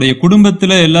உதாரணத்தையும், உங்களுடைய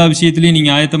குடும்பத்துல எல்லா விஷயத்திலையும்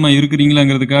நீங்க ஆயத்தமா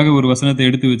இருக்கிறீங்களாங்கிறதுக்காக ஒரு வசனத்தை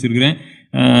எடுத்து வச்சிருக்கிறேன்.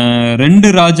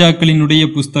 2 ராஜாக்களினுடைய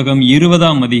புஸ்தகம்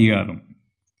 20ஆம் அதிகாரம்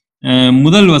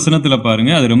முதல் வசனத்துல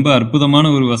பாருங்க. அது ரொம்ப அற்புதமான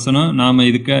ஒரு வசனம். நாம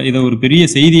இதை ஒரு பெரிய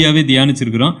செய்தியாவே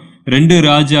தியானிச்சிருக்கிறோம். 2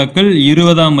 ராஜாக்கள்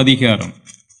 20ஆம் அதிகாரம்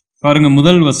பாருங்க,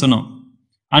 முதல் வசனம்.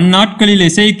 அந்நாட்களில்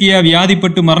எசேக்கியா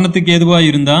வியாதிப்பட்டு மரணத்துக்கு ஏதுவாய்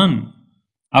இருந்தான்.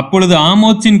 அப்பொழுது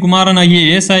ஆமோத்சின் குமாரனாகிய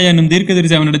ஏசாயா என்னும்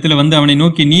தீர்க்கதரிசி அவனிடத்துல வந்து அவனை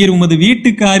நோக்கி, நீர் உமது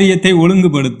வீட்டு காரியத்தை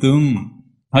ஒழுங்குபடுத்தும்.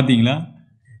 பாத்தீங்களா,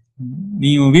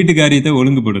 நீ உன் வீட்டு காரியத்தை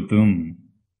ஒழுங்குபடுத்தும்.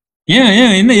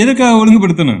 ஏன் என்ன எதற்காக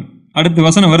ஒழுங்குபடுத்தணும்? அடுத்த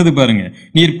வசனம் வருது பாருங்க,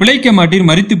 நீர் பிழைக்க மாட்டீர்,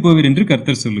 மரித்து போவீர் என்று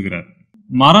கர்த்தர் சொல்லுகிறார்.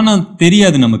 மரணம்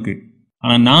தெரியாது நமக்கு,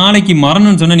 ஆனா நாளைக்கு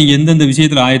மரணம் சொன்னா நீங்க எந்தெந்த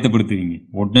விஷயத்துல ஆயத்தப்படுத்துவீங்க?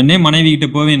 உடனே மனைவி கிட்ட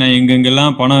போவேன், நான்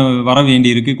எங்கெங்கெல்லாம் பணம் வர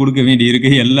வேண்டி இருக்கு, கொடுக்க வேண்டி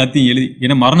இருக்கு, எல்லாத்தையும் எழுதி,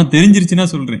 ஏன்னா மரணம் தெரிஞ்சிருச்சுன்னா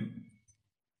சொல்றேன்,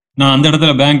 நான் அந்த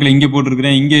இடத்துல பேங்க்ல இங்க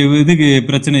போட்டிருக்கிறேன், இங்க இதுக்கு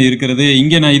பிரச்சனை இருக்கிறது,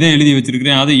 இங்க நான் இதை எழுதி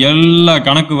வச்சிருக்கிறேன், அது எல்லா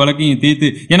கணக்கு வழக்கையும் தீர்த்து,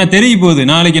 ஏன்னா தெரிய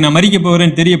போகுது நாளைக்கு நான் மறிக்க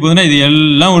போறேன்னு தெரிய போகுதுன்னா இது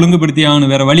எல்லாம் ஒழுங்குபடுத்தி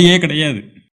ஆகணும், வேற வழியே கிடையாது.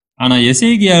 ஆனா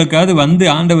எசேக்கியாவுக்காவது வந்து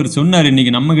ஆண்டவர் சொன்னார்,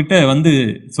 இன்னைக்கு நம்ம கிட்ட வந்து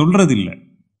சொல்றது இல்லை.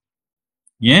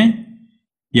 ஏன்?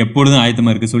 எப்பொழுதும்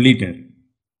ஆயத்தமா இருக்க சொல்லிட்டார்.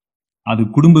 அது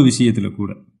குடும்ப விஷயத்துல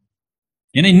கூட.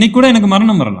 ஏன்னா இன்னைக்கு கூட எனக்கு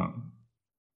மரணம் வரலாம்.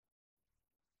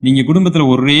 நீங்க குடும்பத்துல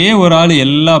ஒரே ஒரு ஆள்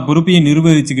எல்லா பொறுப்பையும்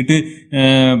நிர்வகிச்சுக்கிட்டு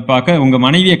பார்க்க, உங்க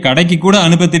மனைவியை கடைக்கு கூட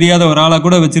அனுப்ப தெரியாத ஒரு ஆளா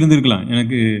கூட வச்சிருந்துருக்கலாம்.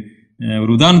 எனக்கு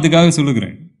ஒரு உதாரணத்துக்காக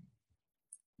சொல்லுகிறேன்.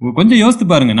 கொஞ்சம் யோசித்து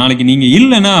பாருங்க, நாளைக்கு நீங்க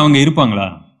இல்லைன்னா அவங்க இருப்பாங்களா?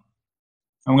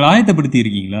 அவங்களை ஆயத்தப்படுத்தி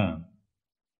இருக்கீங்களா?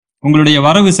 உங்களுடைய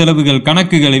வரவு செலவுகள்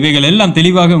கணக்குகள் இவைகள் எல்லாம்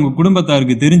தெளிவாக உங்க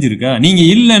குடும்பத்தாருக்கு தெரிஞ்சிருக்கா? நீங்க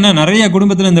இல்லைன்னா நிறைய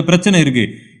குடும்பத்துல இந்த பிரச்சனை இருக்கு.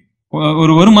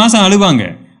 ஒரு மாசம் அழுவாங்க,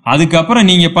 அதுக்கப்புறம்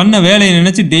நீங்க பண்ண வேலையை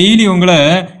நினைச்சு டெய்லி உங்களை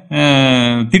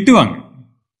திட்டுவாங்க.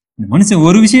 இந்த மனுஷன்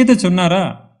ஒரு விஷயத்த சொன்னாரா,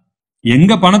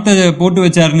 எங்க பணத்தை போட்டு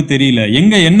வச்சாருன்னு தெரியல,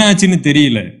 எங்க என்ன ஆச்சுன்னு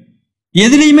தெரியல,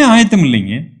 எதுலையுமே ஆயத்தம்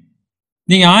இல்லைங்க.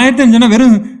 நீங்க ஆயத்தம் சொன்னா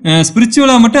வெறும்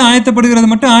ஸ்பிரிச்சுவலா மட்டும் ஆயத்தப்படுகிறது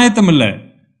மட்டும் ஆயத்தம் இல்லை.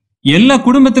 எல்லா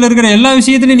குடும்பத்துல இருக்கிற எல்லா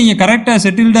விஷயத்திலையும் நீங்க கரெக்டா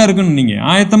செட்டில்டா இருக்கணும், நீங்க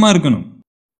ஆயத்தமா இருக்கணும்,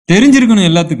 தெரிஞ்சிருக்கணும்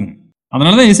எல்லாத்துக்கும்.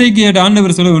 அதனாலதான் எசேக்கியா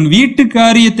ஆண்டவர் சொல்ல, உன் வீட்டு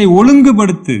காரியத்தை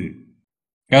ஒழுங்குபடுத்து.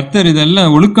 கர்த்தர்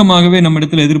இதெல்லாம் ஒழுக்கமாகவே நம்ம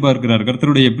இடத்துல எதிர்பார்க்கிறார்,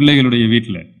 கர்த்தருடைய பிள்ளைகளுடைய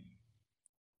வீட்டுல.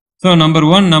 ஸோ நம்பர்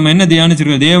 1 நம்ம என்ன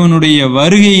தியானிச்சிருக்கோம்? தேவனுடைய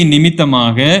வருகையின்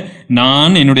நிமித்தமாக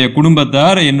நான், என்னுடைய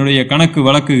குடும்பத்தார், என்னுடைய கணக்கு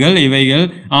வழக்குகள், இவைகள்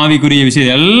ஆவிக்குரிய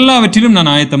விஷயம் எல்லாவற்றிலும்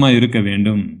நான் ஆயத்தமாக இருக்க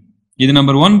வேண்டும். இது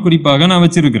நம்பர் 1 குறிப்பாக நான்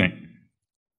வச்சிருக்கிறேன்.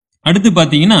 அடுத்து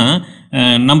பார்த்தீங்கன்னா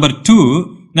நம்பர் 2,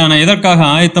 நான் எதற்காக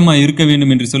ஆயத்தமாக இருக்க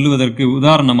வேண்டும் என்று சொல்லுவதற்கு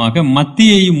உதாரணமாக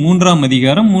மத்தேயு 3ஆம்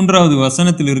அதிகாரம் 3வது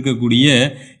வசனத்தில் இருக்கக்கூடிய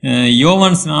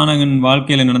யோவான் ஸ்நானகன்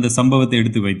வாழ்க்கையில் நடந்த சம்பவத்தை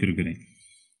எடுத்து வைத்திருக்கிறேன்.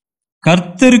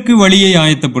 கர்த்தருக்கு வழியை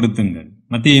ஆயத்தப்படுத்துங்கள்.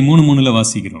 மத்தேயு 3:3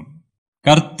 வாசிக்கிறோம்.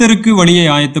 கர்த்தருக்கு வழியை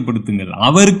ஆயத்தப்படுத்துங்கள்,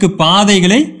 அவருக்கு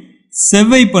பாதைகளை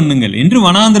செவ்வை பண்ணுங்கள் என்று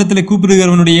வனாந்திரத்தில்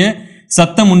கூப்பிடுகிறவனுடைய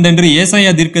சத்தம் உண்டென்று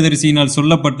ஏசாயா தீர்க்கதரிசியினால்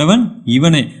சொல்லப்பட்டவன்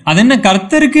இவனே. அதென்ன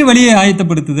கர்த்தருக்கு வழியை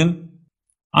ஆயத்தப்படுத்துதல்?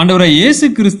 ஆண்டவராய் இயேசு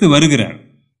கிறிஸ்து வருகிறார்.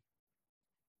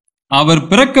 அவர்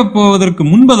பிறக்க போவதற்கு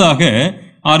முன்பதாக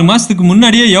 6 மாசத்துக்கு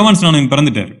முன்னாடியே யோவான் ஸ்நானகன்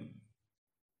பிறந்துட்டார்.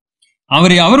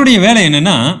 அவருடைய வேலை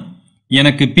என்னன்னா,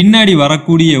 எனக்கு பின்னாடி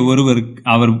வரக்கூடிய ஒருவருக்கு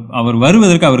அவர்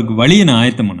வருவதற்கு அவருக்கு வழியை நான்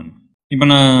ஆயத்தம் பண்ணணும். இப்ப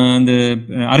நான் இந்த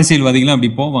அரசியல்வாதிகள்லாம் அப்படி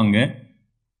போவாங்க.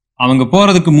 அவங்க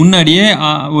போறதுக்கு முன்னாடியே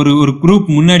ஒரு குரூப்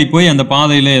முன்னாடி போய் அந்த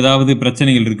பாதையில ஏதாவது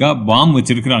பிரச்சனைகள் இருக்கா, பாம்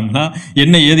வச்சிருக்கிறாங்களா,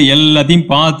 என்ன ஏது எல்லாத்தையும்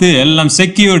பார்த்து எல்லாம்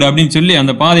செக்யூர்டு அப்படின்னு சொல்லி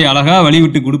அந்த பாதையை அழகா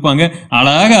வழிவிட்டு கொடுப்பாங்க.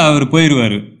 அழகா அவர்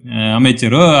போயிடுவாரு.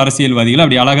 அமைச்சரோ அரசியல்வாதிகளோ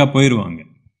அப்படி அழகா போயிடுவாங்க.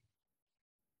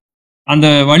 அந்த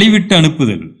வழிவிட்டு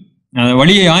அனுப்புதல்,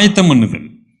 வழியை ஆயத்தம் பண்ணுதல்.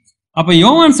 அப்ப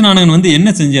யோவான் ஸ்நானகன் என்ன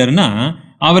செஞ்சாருன்னா,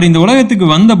 அவர் இந்த உலகத்துக்கு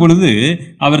வந்த பொழுது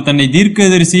அவர் தன்னை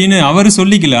தீர்க்கதரிசின்னு அவர்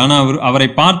சொல்லிக்கல. ஆனா அவரை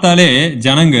பார்த்தாலே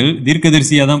ஜனங்கள்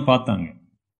தீர்க்கதரிசியா தான் பார்த்தாங்க.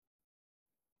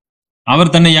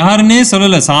 அவர் தன்னை யாருன்னே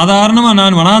சொல்லல. சாதாரணமா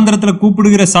நான் வனாந்திரத்துல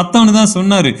கூப்பிடுகிற சத்தம்னு தான்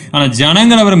சொன்னாரு. ஆனா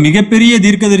ஜனங்கள் அவரை மிகப்பெரிய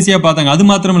தீர்க்கதரிசியா பார்த்தாங்க. அது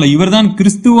மாத்திரமல்ல, இவர் தான்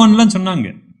கிறிஸ்துவன்லாம் சொன்னாங்க.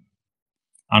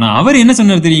 ஆனா அவர் என்ன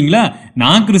சொன்னார் தெரியுங்களா?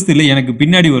 நான் கிறிஸ்து இல்லை, எனக்கு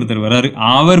பின்னாடி ஒருத்தர் வர்றாரு,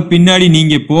 அவர் பின்னாடி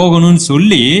நீங்க போகணும்னு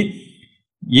சொல்லி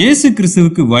இயேசு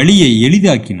கிறிஸ்துவுக்கு வழியை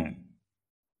எளிதாக்கினார்.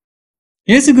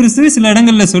 இயேசு கிறிஸ்துவ சில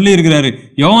இடங்கள்ல சொல்லி இருக்கிறாரு.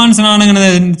 யோவான் ஸ்நானகனை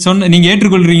நீங்க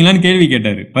ஏற்றுக்கொள்றீங்களான்னு கேள்வி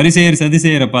கேட்டாரு. பரிசேயர்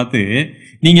சதுசேயரை பார்த்து,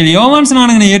 நீங்கள் யோவான்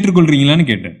ஸ்நானகனை ஏற்றுக்கொள்றீங்களான்னு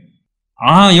கேட்டார்.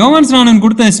 யோவான் ஸ்நானகன்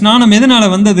கொடுத்த ஸ்நானம்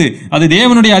எதனால வந்தது? அது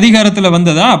தேவனுடைய அதிகாரத்துல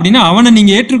வந்ததா? அப்படின்னா அவனை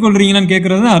நீங்க ஏற்றுக்கொள்றீங்களான்னு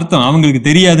கேட்கறது அர்த்தம். அவங்களுக்கு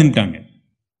தெரியாதுன்ட்டாங்க.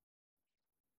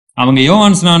 அவங்க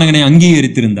யோவான் ஸ்நானகனை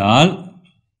அங்கீகரித்திருந்தால்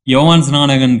யோவான்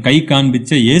ஸ்நானகன் கை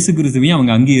காண்பிச்ச இயேசு கிறிஸ்துவையும்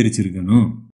அவங்க அங்கீகரிச்சிருக்கணும்.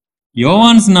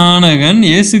 யோவான் ஸ்நானகன்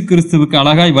இயேசு கிறிஸ்துவுக்கு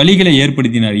அழகாய் வழிகளை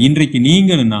ஏற்படுத்தினார். இன்றைக்கு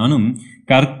நீங்களும் நானும்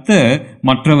கர்த்தர்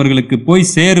மற்றவர்களுக்கு போய்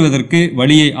சேருவதற்கு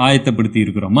வழியை ஆயத்தப்படுத்தி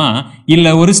இருக்கிறோமா,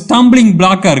 இல்ல ஒரு ஸ்டம்பிளிங்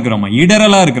பிளாக்கா இருக்கிறோமா,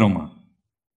 இடரலா இருக்கிறோமா?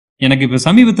 எனக்கு இப்ப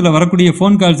சமீபத்தில் வரக்கூடிய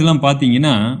போன் கால்ஸ் எல்லாம்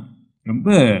பாத்தீங்கன்னா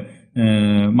ரொம்ப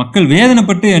மக்கள்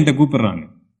வேதனைப்பட்டு என்கிட்ட கூப்பிடுறாங்க.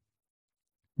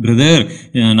 பிரதர்,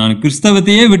 நான்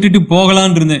கிறிஸ்தவத்தையே விட்டுட்டு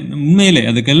போகலான் இருந்தேன். உண்மையிலே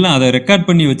அதுக்கெல்லாம் அதை ரெக்கார்ட்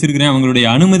பண்ணி வச்சிருக்கிறேன். அவங்களுடைய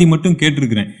அனுமதி மட்டும்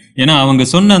கேட்டிருக்கிறேன். ஏன்னா அவங்க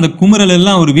சொன்ன அந்த குமுறல்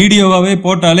எல்லாம் ஒரு வீடியோவாவே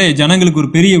போட்டாலே ஜனங்களுக்கு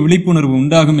ஒரு பெரிய விழிப்புணர்வு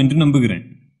உண்டாகும் என்று நம்புகிறேன்.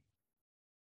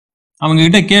 அவங்க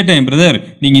கிட்ட கேட்டேன், பிரதர்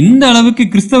நீங்க இந்த அளவுக்கு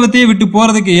கிறிஸ்தவத்தையே விட்டு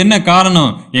போறதுக்கு என்ன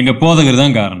காரணம்? எங்க போதகர்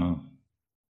தான் காரணம்.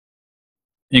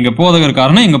 எங்க போதகர்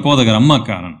காரணம், எங்க போதகர் அம்மா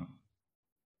காரணம்.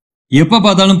 எப்ப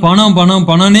பார்த்தாலும் பணம் பணம்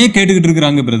பணம்னே கேட்டுக்கிட்டு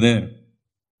இருக்கிறாங்க பிரதர்.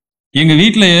 எங்க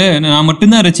வீட்டுல நான்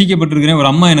மட்டும்தான் ரட்சிக்கப்பட்டிருக்கிறேன். ஒரு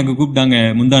அம்மா எனக்கு கூப்பிட்டாங்க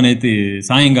முந்தா நேத்து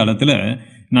சாயங்காலத்துல.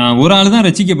 நான் ஒரு ஆள் தான்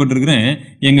ரட்சிக்கப்பட்டிருக்கிறேன்.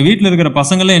 எங்க வீட்டுல இருக்கிற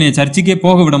பசங்கள்லாம் என்னை சர்ச்சுக்கே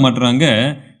போக விட மாட்டுறாங்க.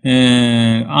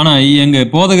 ஆனா எங்க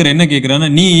போதகர் என்ன கேட்கிறான்னா,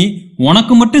 நீ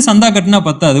உனக்கு மட்டும் சந்தா கட்டினா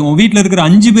பத்தாது, உன் வீட்டுல இருக்கிற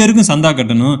 5 பேருக்கும் சந்தா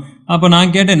கட்டணும். அப்ப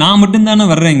நான் கேட்டேன், நான் மட்டும் தானே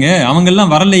வர்றேங்க, அவங்க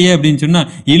எல்லாம் வரலையே அப்படின்னு சொன்னா,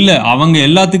 இல்ல அவங்க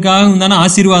எல்லாத்துக்காகவும் தானே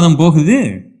ஆசீர்வாதம் போகுது,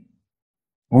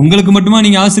 உங்களுக்கு மட்டுமா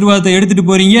நீங்க ஆசீர்வாதத்தை எடுத்துட்டு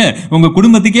போறீங்க, உங்க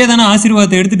குடும்பத்துக்கே தானே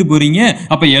ஆசீர்வாதத்தை எடுத்துட்டு போறீங்க,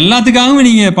 அப்ப எல்லாத்துக்காகவும்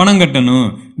நீங்க பணம் கட்டணும்,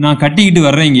 நான் கட்டிக்கிட்டு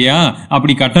வர்றேங்கயா,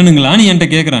 அப்படி கட்டணுங்களான்னு என்கிட்ட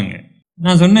கேட்குறாங்க.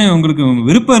 நான் சொன்னேன், உங்களுக்கு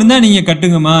விருப்பம் இருந்தா நீங்க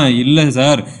கட்டுங்கம்மா. இல்லை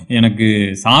சார், எனக்கு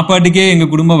சாப்பாட்டுக்கே எங்க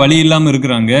குடும்பம் வழி இல்லாம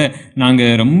இருக்கிறாங்க, நாங்க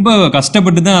ரொம்ப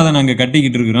கஷ்டப்பட்டு தான் அதை நாங்க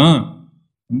கட்டிக்கிட்டு இருக்கிறோம்.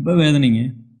 ரொம்ப வேதனைங்க.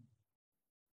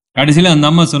 கடைசியில் அந்த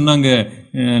அம்மா சொன்னாங்க,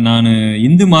 நான்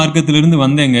இந்து மார்க்கத்திலிருந்து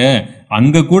வந்தேங்க,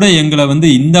 அங்க கூட எங்களை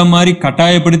இந்த மாதிரி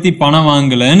கட்டாயப்படுத்தி பணம்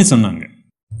வாங்கலைன்னு சொன்னாங்க.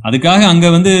 அதுக்காக அங்க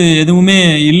எதுவுமே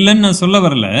இல்லைன்னு நான் சொல்ல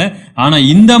வரல. ஆனா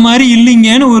இந்த மாதிரி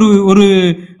இல்லைங்கன்னு ஒரு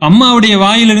அம்மாவுடைய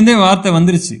வாயிலிருந்தே வார்த்தை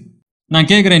வந்துருச்சு.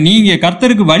 நான் கேட்கிறேன், நீங்க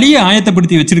கர்த்தருக்கு வழியை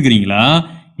ஆயத்தப்படுத்தி வச்சிருக்கிறீங்களா,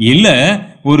 இல்ல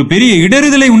ஒரு பெரிய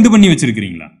இடறுதலை உண்டு பண்ணி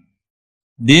வச்சிருக்கிறீங்களா?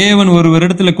 தேவன் ஒரு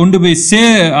இடத்துல கொண்டு போய்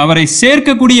அவரை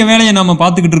சேர்க்கக்கூடிய வேலையை நாம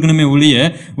பார்த்துக்கிட்டு இருக்கணுமே ஒழிய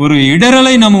ஒரு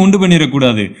இடரலை நாம உண்டு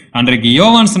பண்ணிடக்கூடாது. அன்றைக்கு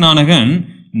யோவான் ஸ்நானகன்,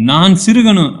 நான்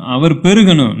சிறுகணும் அவர்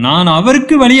பெருகணும், நான்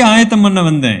அவருக்கு வழியை ஆயத்தம் பண்ண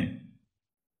வந்தேன்.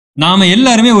 நாம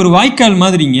எல்லாருமே ஒரு வாய்க்கால்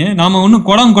மாதிரிங்க. நாம ஒன்றும்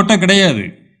குளம் கொட்ட கிடையாது.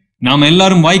 நாம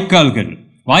எல்லாரும் வாய்க்கால்கள்.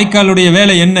 வாய்க்காலுடைய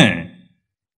வேலை என்ன?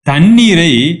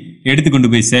 தண்ணீரை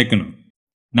எடுத்துக்கொண்டு போய் சேர்க்கணும்.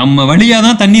 நம்ம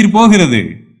வழியாதான் தண்ணீர் போகிறது.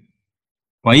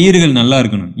 பயிர்கள் நல்லா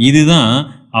இருக்கணும். இதுதான்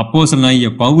அப்போஸ்தலனாகிய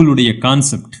பவுலுடைய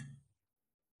கான்செப்ட்.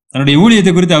 தன்னுடைய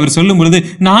ஊழியத்தை குறித்து அவர் சொல்லும் பொழுது,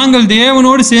 நாங்கள்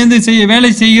தேவனோடு சேர்ந்து வேலை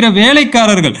செய்கிற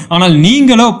வேலைக்காரர்கள், ஆனால்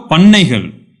நீங்களோ பண்ணைகள்.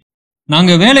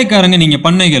 நாங்க வேலைக்காரங்க, நீங்க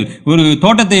பண்ணைகள். ஒரு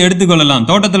தோட்டத்தை எடுத்துக்கொள்ளலாம்.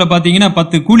 தோட்டத்துல பாத்தீங்கன்னா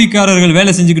 10 கூலிக்காரர்கள்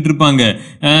வேலை செஞ்சுக்கிட்டு இருப்பாங்க.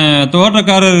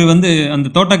 தோட்டக்காரர்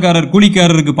அந்த தோட்டக்காரர்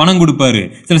கூலிக்காரருக்கு பணம் கொடுப்பாரு,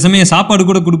 சில சமயம் சாப்பாடு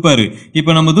கூட கொடுப்பாரு.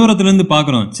 இப்ப நம்ம தூரத்துல இருந்து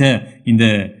பாக்குறோம், இந்த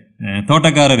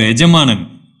தோட்டக்காரர் எஜமானன்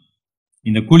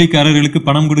இந்த கூலிக்காரர்களுக்கு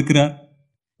பணம் கொடுக்கிறார்,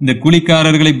 இந்த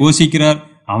கூலிக்காரர்களை போஷிக்கிறார்,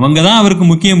 அவங்கதான் அவருக்கு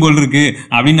முக்கியம் போல் இருக்கு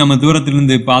அப்படின்னு நம்ம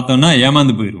தூரத்திலிருந்து பார்த்தோம்னா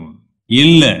ஏமாந்து போயிடுவோம்.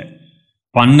 இல்ல,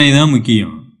 பண்ணை தான்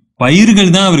முக்கியம்,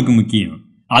 பயிர்கள் தான் அவருக்கு முக்கியம்.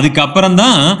 அதுக்கப்புறம்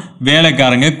தான்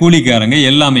வேலைக்காரங்க, கூலிக்காரங்க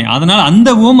எல்லாமே. அதனால அந்த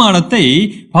ஓமானத்தை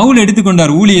பவுல்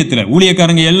எடுத்துக்கொண்டார் ஊழியத்துல.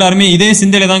 ஊழியக்காரங்க எல்லாருமே இதே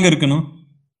சிந்தையில தாங்க இருக்கணும்.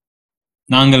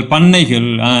 நாங்கள் பண்ணைகள்,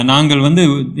 நாங்கள்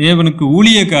தேவனுக்கு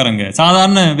ஊழியக்காரங்க,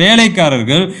 சாதாரண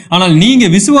வேலைக்காரர்கள். ஆனால் நீங்க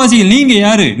விசுவாசிகள், நீங்க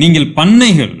யாரு? நீங்கள்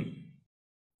பண்ணைகள்.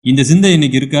 இந்த சிந்தை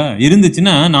இன்னைக்கு இருக்கா?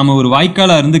 இருந்துச்சுன்னா நாம ஒரு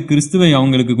வாய்க்காலா இருந்து கிறிஸ்துவை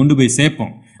அவங்களுக்கு கொண்டு போய்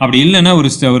சேர்ப்போம். அப்படி இல்லைன்னா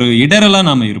ஒரு இடரெல்லாம்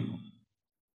நாம இருப்போம்.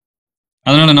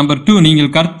 அதனால நம்பர் 2,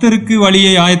 நீங்கள் கர்த்தருக்கு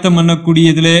வழியை ஆயத்தம்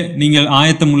பண்ணக்கூடியதுல நீங்கள்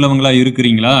ஆயத்தம் உள்ளவங்களா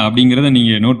இருக்கிறீங்களா அப்படிங்கிறத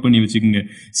நீங்க நோட் பண்ணி வச்சுக்கோங்க,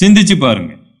 சிந்திச்சு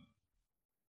பாருங்க.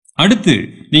 அடுத்து,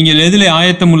 நீங்கள் எதிலே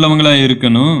ஆயத்தம் உள்ளவங்களா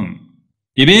இருக்கணும்?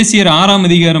 எபேசியர் 6ஆம்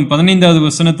அதிகாரம் 15வது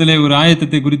வசனத்திலே ஒரு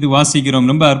ஆயத்தத்தை குறித்து வாசிக்கிறோம்.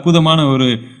 ரொம்ப அற்புதமான ஒரு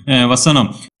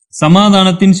வசனம்.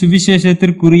 சமாதானத்தின்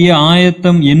சுவிசேஷத்திற்குரிய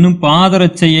ஆயத்தம் என்னும்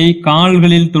பாதரட்சையை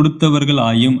கால்களில் தொடுத்தவர்கள்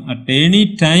ஆயும். At any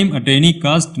time, at any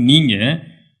cost நீங்க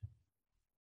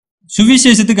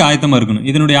சுவிசேஷத்துக்கு ஆயத்தமா இருக்கணும்.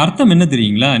 இதனுடைய அர்த்தம் என்ன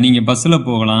தெரியுங்களா? நீங்க பஸ்ல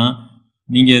போகலாம்,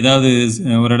 நீங்க ஏதாவது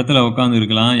ஒரு இடத்துல உட்காந்து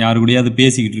இருக்கலாம், யாரு கூடயாவது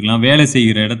பேசிக்கிட்டு இருக்கலாம். வேலை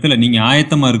செய்கிற இடத்துல நீங்க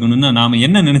ஆயத்தமா இருக்கணும்னா நாம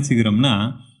என்ன நினைச்சுக்கிறோம்னா,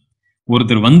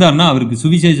 ஒருத்தர் வந்தார்னா அவருக்கு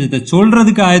சுவிசேஷத்தை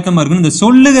சொல்றதுக்கு ஆயத்தமா இருக்கணும். இந்த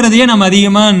சொல்லுகிறதையே நம்ம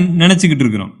அதிகமா நினைச்சுக்கிட்டு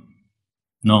இருக்கிறோம்.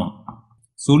 நோ,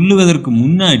 சொல்லுவதற்கு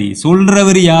முன்னாடி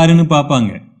சொல்றவர் யாருன்னு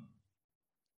பார்ப்பாங்க.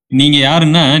 நீங்க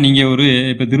யாருன்னா, நீங்க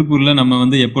இப்ப திருப்பூர்ல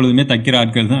நம்ம எப்பொழுதுமே தைக்கிற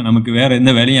ஆட்கள் தான், நமக்கு வேற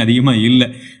எந்த வேலையும் அதிகமா இல்லை.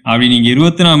 அப்படி நீங்க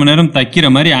 24 மணி நேரம் தைக்கிற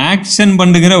மாதிரி ஆக்ஷன்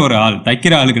பண்ணுகிற ஒரு ஆள்,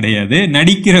 தைக்கிற ஆள் கிடையாது,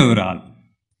 நடிக்கிற ஒரு ஆள்.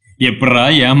 எப்படா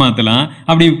ஏமாத்தலாம்,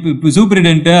 அப்படி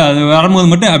சூப்பரிடென்ட் அது வரும்போது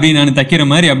மட்டும் அப்படி நான் தைக்கிற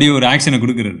மாதிரி அப்படியே ஒரு ஆக்ஷனை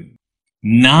கொடுக்கறது.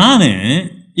 நானு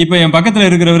இப்ப என் பக்கத்துல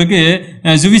இருக்கிறவருக்கு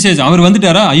சுவிசேஷம், அவர்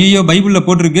வந்துட்டாரா, ஐயோ பைபிள்ல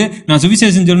போட்டிருக்கு நான்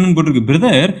சுவிசேஷம் சொல்லணும்னு போட்டிருக்கு.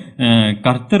 பிரதர்,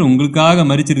 கர்த்தர் உங்களுக்காக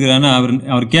மரிச்சிருக்கிறான்னு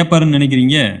அவர் கேட்பாருன்னு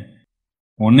நினைக்கிறீங்க?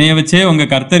 உன்னைய வச்சே உங்க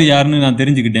கர்த்தர் யாருன்னு நான்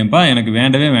தெரிஞ்சுக்கிட்டேன்ப்பா, எனக்கு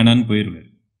வேண்டவே வேணான்னு போயிடுவேன்.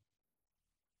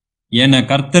 ஏன்னா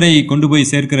கர்த்தரை கொண்டு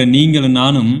போய் சேர்க்கிற நீங்களும்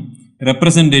நானும்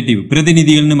ரெப்ரசன்டேட்டிவ்,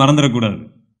 பிரதிநிதிகள்னு மறந்துடக்கூடாது.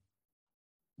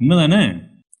 உண்மைதானே?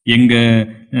 எங்க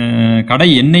கடை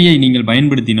எண்ணெயை நீங்கள்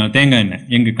பயன்படுத்தினால், தேங்காய் எண்ணெய்,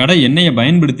 எங்க கடை எண்ணெயை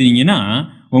பயன்படுத்தினீங்கன்னா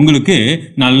உங்களுக்கு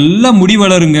நல்ல முடி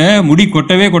வளருங்க, முடி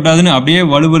கொட்டவே கொட்டாதுன்னு அப்படியே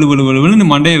வலுவலுன்னு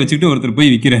மண்டையை வச்சுக்கிட்டு ஒருத்தர்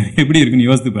போய் விற்கிறார். எப்படி இருக்குன்னு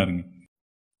யோசித்து பாருங்க,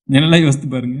 நல்லா யோசித்து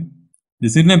பாருங்க. இந்த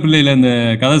சின்ன பிள்ளையில இந்த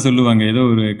கதை சொல்லுவாங்க, ஏதோ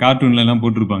ஒரு கார்ட்டூன்ல எல்லாம்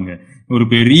போட்டிருப்பாங்க. ஒரு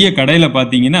பெரிய கடையில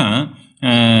பாத்தீங்கன்னா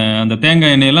அந்த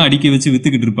தேங்காய் எண்ணெயெல்லாம் அடுக்கி வச்சு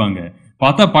வித்துக்கிட்டு இருப்பாங்க.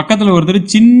 பார்த்தா பக்கத்துல ஒருத்தர்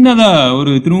சின்னதா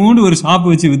ஒரு திருநூண்டு ஒரு ஷாப்பு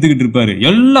வச்சு வித்துக்கிட்டு இருப்பாரு.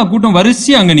 எல்லா கூட்டம்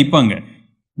வரிசையா அங்க நிப்பாங்க.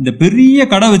 இந்த பெரிய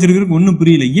கடை வச்சிருக்கிறதுக்கு ஒன்றும்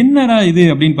புரியல, என்னடா இது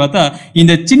அப்படின்னு பார்த்தா,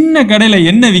 இந்த சின்ன கடையில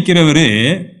எண்ணெய் விற்கிறவரு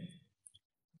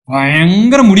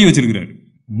பயங்கர முடி வச்சிருக்கிறாரு.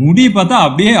 முடி பார்த்தா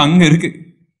அப்படியே அங்க இருக்கு,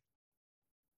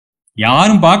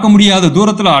 யாரும் பார்க்க முடியாத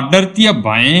தூரத்துல அடர்த்தியா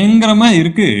பயங்கரமா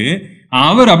இருக்கு.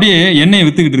 அவர் அப்படியே எண்ணெயை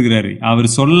வித்துக்கிட்டு இருக்கிறாரு.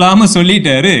 அவர் சொல்லாம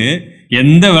சொல்லிட்டாரு,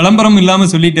 எந்த விளம்பரமும் இல்லாம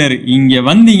சொல்லிட்டாரு, இங்க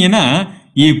வந்தீங்கன்னா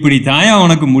இப்படி தாயா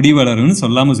உனக்கு முடி வளரும்னு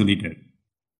சொல்லாம சொல்லிட்டாரு.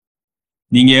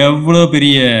 நீங்க எவ்வளவு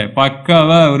பெரிய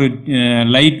பக்காவா ஒரு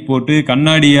லைட் போட்டு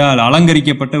கண்ணாடியால்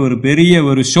அலங்கரிக்கப்பட்ட ஒரு பெரிய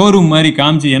ஒரு ஷோரூம் மாதிரி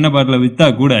காமிச்சு எண்ணெய் பாட்டில் வித்தா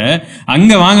கூட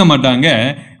அங்க வாங்க மாட்டாங்க,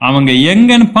 அவங்க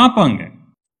எங்கன்னு பார்ப்பாங்க.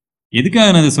 எதுக்காக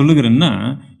நான் இதை சொல்லுகிறேன்னா,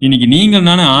 இன்னைக்கு நீங்கள்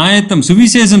நானும் ஆயத்தம்,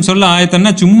 சுவிசேஷம் சொல்ல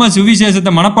ஆயத்தம்னா சும்மா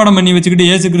சுவிசேஷத்தை மனப்பாடம் பண்ணி வச்சுக்கிட்டு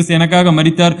இயேசு கிறிஸ்து எனக்காக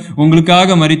மரித்தார்,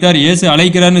 உங்களுக்காக மரித்தார், இயேசு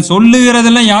அழைக்கிறார்னு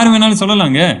சொல்லுகிறதெல்லாம் யாரு வேணாலும்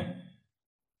சொல்லலாங்க.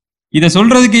 இதை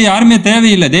சொல்றதுக்கு யாருமே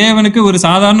தேவையில்லை. தேவனுக்கு ஒரு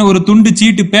சாதாரண ஒரு துண்டு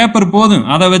சீட்டு பேப்பர் போதும்,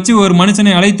 அதை வச்சு ஒரு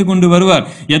மனுஷனை அழைத்து கொண்டு வருவார்.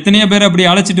 எத்தனையோ பேர் அப்படி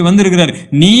அழைச்சிட்டு வந்திருக்கிறார்.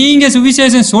 நீங்க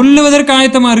சுவிசேஷம் சொல்லுவதற்கு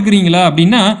ஆயத்தமா இருக்கிறீங்களா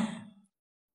அப்படின்னா,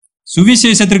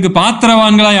 சுவிசேஷத்திற்கு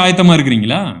பாத்திரவான்களா ஆயத்தமா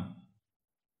இருக்கிறீங்களா?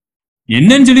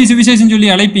 என்னன்னு சொல்லி சுவிசேஷம் சொல்லி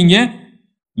அழைப்பீங்க?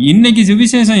 இன்னைக்கு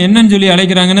சுவிசேஷம் என்னன்னு சொல்லி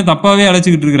அழைக்கிறாங்கன்னு தப்பாவே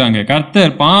அழைச்சுக்கிட்டு இருக்கிறாங்க.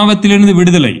 கர்த்தர் பாவத்திலிருந்து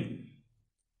விடுதலை,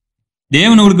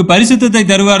 தேவன் உங்களுக்கு பரிசுத்தத்தை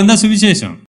தருவார் தான்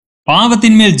சுவிசேஷம்.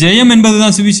 பாவத்தின் மேல் ஜெயம்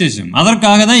என்பதுதான் சுவிசேஷம்.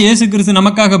 அதற்காக தான் இயேசு கிறிஸ்து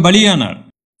நமக்காக பலியானார்.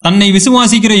 தன்னை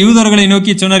விசுவாசிக்கிற யூதர்களை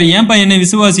நோக்கி சொன்னார், ஏன்பா என்னை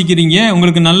விசுவாசிக்கிறீங்க?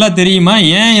 உங்களுக்கு நல்லா தெரியுமா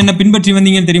ஏன் என்னை பின்பற்றி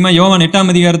வந்தீங்கன்னு தெரியுமா? யோவான்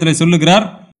 8ஆம் அதிகாரத்தில் சொல்லுகிறார்,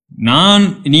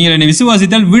 நீங்கள் என்னை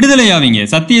விசுவாசித்தால் விடுதலை ஆவீங்க,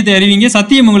 சத்தியத்தை அறிவீங்க,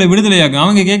 சத்தியம் உங்களை விடுதலையாகும்.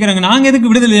 அவங்க கேட்கறாங்க, நாங்க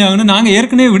எதுக்கு விடுதலை ஆகணும்? நாங்க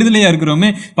ஏற்கனவே விடுதலையா இருக்கிறோமே.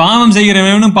 பாவம்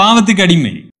செய்கிறவனும் பாவத்துக்கு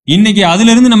அடிமை. இன்னைக்கு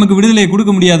அதுல இருந்து நமக்கு விடுதலையை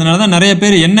கொடுக்க முடியாதனாலதான் நிறைய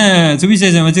பேர் என்ன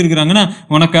சுவிசேஷம் வச்சிருக்கிறாங்கன்னா,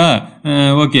 உனக்கா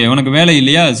ஓகே, உனக்கு வேலை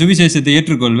இல்லையா, சுவிசேஷத்தை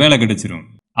ஏற்றுக்கொள், வேலை கிடைச்சிரும்.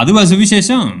 அதுவா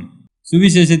சுவிசேஷம்?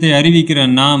 சுவிசேஷத்தை அறிவிக்கிற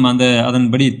நாம்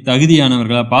அதன்படி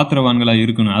தகுதியானவர்களா, பாத்திரவான்களா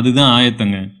இருக்கணும். அதுதான்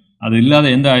ஆயத்தங்க. அது இல்லாத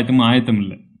எந்த ஆயத்தமும் ஆயத்தம்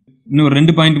இல்லை. இன்னும் ஒரு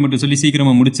 2 பாயிண்ட் மட்டும் சொல்லி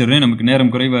சீக்கிரமா முடிச்சிடுறேன், நமக்கு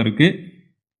நேரம் குறைவா இருக்கு.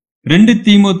 2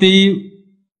 தீமோத்தேயு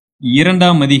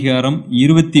 2ஆம் அதிகாரம்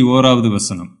 21வது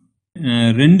வசனம்.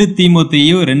 2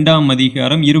 தீமோத்தேயு 2ஆம்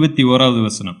அதிகாரம் 21வது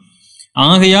வசனம்.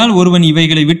 ஆகையால் ஒருவன்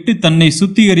இவைகளை விட்டு தன்னை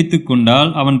சுத்திகரித்துக் கொண்டால்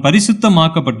அவன்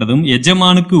பரிசுத்தமாக்கப்பட்டதும்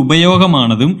எஜமானுக்கு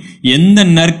உபயோகமானதும் எந்த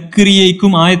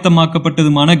நற்கிரியைக்கும்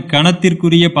ஆயத்தமாக்கப்பட்டதுமான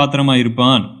கணத்திற்குரிய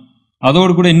பாத்திரமாயிருப்பான்.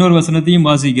 அதோடு கூட இன்னொரு வசனத்தையும்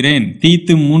வாசிக்கிறேன்.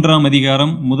 தீத்து 3ஆம்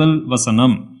அதிகாரம் 1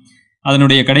 வசனம்.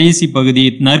 அதனுடைய கடைசி பகுதி,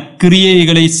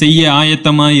 நற்கிரியைகளை செய்ய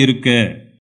ஆயத்தமாய் இருக்க.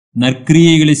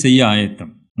 நற்கிரியைகளை செய்ய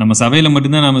ஆயத்தம். நம்ம சபையில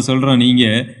மட்டும்தான் நாம சொல்றோம், நீங்க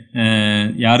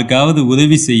யாருக்காவது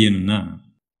உதவி செய்யணும்னா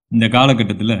இந்த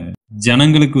காலகட்டத்தில்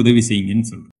ஜனங்களுக்கு உதவி செய்யுங்கன்னு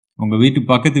சொல்றோம். உங்க வீட்டு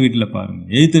பக்கத்து வீட்டுல பாருங்க,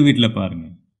 எழுத்த வீட்டுல பாருங்க,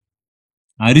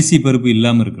 அரிசி பருப்பு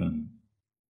இல்லாம இருக்கிறாங்க.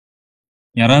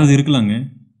 யாராவது இருக்கலாங்க?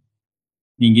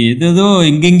 நீங்க ஏதோ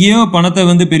எங்கெங்கேயோ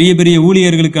பணத்தை பெரிய பெரிய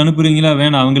ஊழியர்களுக்கு அனுப்புறீங்களா?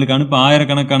 வேணாம், அவங்களுக்கு அனுப்ப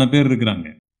ஆயிரக்கணக்கான பேர் இருக்கிறாங்க.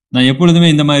 நான் எப்பொழுதுமே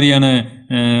இந்த மாதிரியான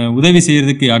உதவி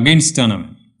செய்யறதுக்கு அகைன்ஸ்டானவன்.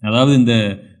 அதாவது இந்த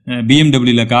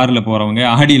BMW கார்ல போறவங்க,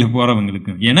 ஆடியில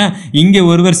போறவங்களுக்கு. ஏன்னா இங்க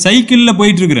ஒருவர் சைக்கிள்ல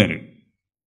போயிட்டு இருக்கிறாரு.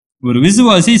 ஒரு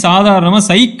விசுவாசி சாதாரணமா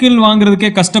சைக்கிள்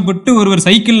வாங்குறதுக்கே கஷ்டப்பட்டு ஒருவர்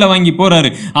சைக்கிள்ல வாங்கி போறாரு.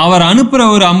 அவர் அனுப்புற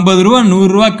ஒரு 50 ரூபா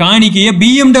 100 ரூபா காணிக்கைய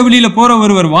BMW போற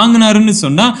ஒருவர் வாங்கினாருன்னு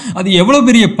சொன்னா அது எவ்வளவு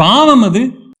பெரிய பாவம். அது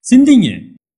சிந்திங்க.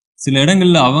 சில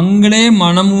இடங்கள்ல அவங்களே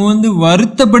மனம்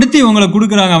வருத்தப்படுத்தி உங்களை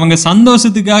கொடுக்குறாங்க. அவங்க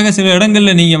சந்தோஷத்துக்காக சில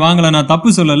இடங்கள்ல நீங்க வாங்கல, நான்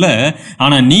தப்பு சொல்லல.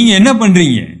 ஆனா நீங்க என்ன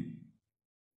பண்றீங்க?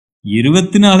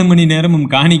 24 மணி நேரமும்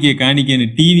காணிக்கைன்னு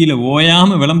டிவியில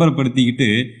ஓயாம விளம்பரப்படுத்திக்கிட்டு,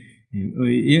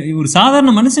 ஒரு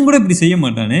சாதாரண மனுஷன் கூட இப்படி செய்ய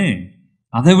மாட்டானே.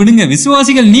 அதை விடுங்க.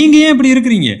 விசுவாசிகள் நீங்க ஏன் இப்படி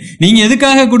இருக்கிறீங்க? நீங்க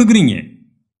எதுக்காக கொடுக்குறீங்க?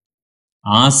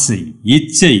 ஆசை,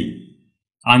 இச்சை.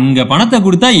 அங்க பணத்தை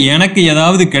கொடுத்தா எனக்கு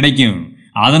ஏதாவது கிடைக்கும்,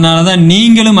 அதனாலதான்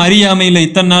நீங்களும் அறியாமையில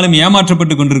இத்தனை நாளும்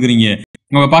ஏமாற்றப்பட்டு கொண்டிருக்கிறீங்க.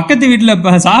 உங்க பக்கத்து வீட்டுல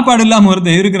சாப்பாடு இல்லாம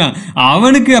ஒருத்தர் இருக்கிறான்,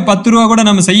 அவனுக்கு 10 ரூபா கூட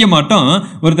நம்ம செய்ய மாட்டோம்.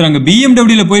 ஒருத்தர் அங்க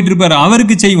BMW போயிட்டு இருப்பாரு,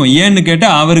 அவருக்கு செய்வோம். ஏன்னு கேட்டா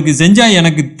அவருக்கு செஞ்சா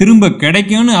எனக்கு திரும்ப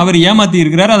கிடைக்கும்னு அவர் ஏமாத்தி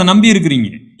இருக்கிறாரு, அதை நம்பி இருக்கிறீங்க.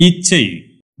 இச்சை.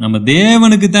 நம்ம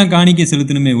தேவனுக்கு தான் காணிக்கை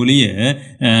செலுத்தணுமே ஒழிய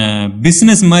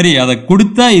பிசினஸ் மாதிரி அதை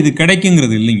கொடுத்தா இது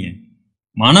கிடைக்குங்கிறது இல்லைங்க.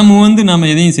 மனமும் நாம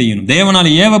எதையும் செய்யணும்,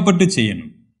 தேவனால ஏவப்பட்டு செய்யணும்.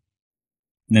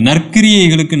 இந்த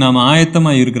நற்கிரியைகளுக்கு நாம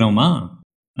ஆயத்தமா இருக்கிறோமா?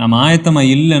 நாம ஆயத்தமா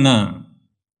இல்லைன்னா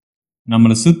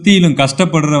நம்மளை சுத்தியிலும்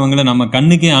கஷ்டப்படுறவங்களை நம்ம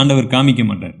கண்ணுக்கே ஆண்டவர் காமிக்க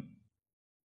மாட்டார்.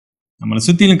 நம்மளை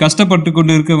சுத்தியிலும் கஷ்டப்பட்டு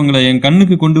கொண்டு இருக்கவங்களை என்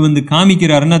கண்ணுக்கு கொண்டு வந்து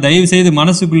காமிக்கிறாருன்னா தயவு செய்து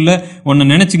மனசுக்குள்ள ஒன்னு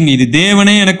நினைச்சுக்குங்க, இது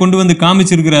தேவனே எனக்கு கொண்டு வந்து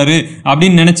காமிச்சிருக்கிறாரு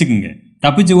அப்படின்னு நினைச்சுக்குங்க.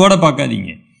 தப்பிச்சு ஓட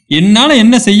பார்க்காதீங்க. என்னால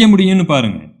என்ன செய்ய முடியும்னு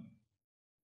பாருங்க.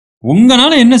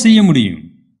 உங்களால என்ன செய்ய முடியும்?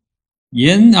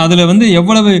 அதுல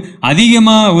எவ்வளவு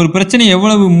அதிகமா ஒரு பிரச்சனை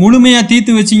எவ்வளவு முழுமையா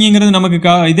தீர்த்து வச்சீங்கிறது நமக்கு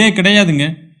இதே கிடையாதுங்க.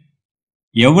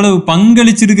 எவ்வளவு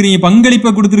பங்களிச்சிருக்கிறீங்க, பங்களிப்பை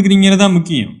கொடுத்துருக்கிறீங்கிறது தான்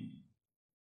முக்கியம்.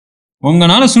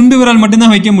 உங்களால சுண்டு விரல்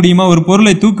மட்டும்தான் வைக்க முடியுமா ஒரு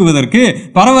பொருளை தூக்குவதற்கு?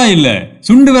 பரவாயில்லை,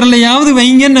 சுண்டு விரலையாவது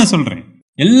வைங்கன்னு நான் சொல்றேன்.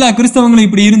 எல்லா கிறிஸ்தவங்களும்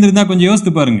இப்படி இருந்திருந்தா கொஞ்சம்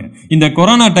யோசித்து பாருங்க. இந்த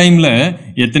கொரோனா டைம்ல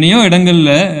எத்தனையோ இடங்கள்ல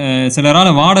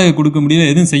சிலரால வாடகை கொடுக்க முடியல,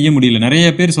 எதுவும் செய்ய முடியல. நிறைய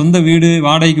பேர் சொந்த வீடு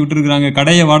வாடகைக்கு விட்டுருக்காங்க,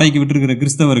 கடையை வாடகைக்கு விட்டுருக்கிற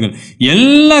கிறிஸ்தவர்கள்.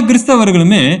 எல்லா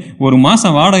கிறிஸ்தவர்களுமே ஒரு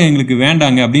மாசம் வாடகை எங்களுக்கு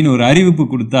வேண்டாங்க அப்படின்னு ஒரு அறிவிப்பு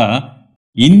கொடுத்தா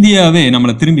இந்தியாவே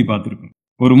நம்மளை திரும்பி பார்த்துருக்கோம்.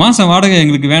 ஒரு மாசம் வாடகை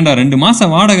எங்களுக்கு வேண்டாம், 2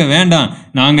 மாசம் வாடகை வேண்டாம்,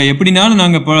 நாங்க எப்படினாலும்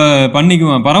நாங்க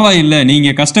பண்ணிக்குவோம், பரவாயில்லை, நீங்க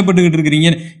கஷ்டப்பட்டுக்கிட்டு இருக்கிறீங்க.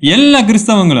 எல்லா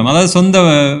கிறிஸ்தவங்களும், அதாவது சொந்த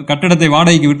கட்டடத்தை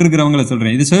வாடகைக்கு விட்டுருக்கிறவங்கள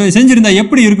சொல்றேன், இது செஞ்சிருந்தா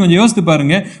எப்படி இருக்கும் யோசித்து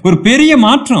பாருங்க. ஒரு பெரிய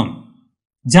மாற்றம்.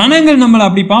 ஜனங்கள் நம்மளை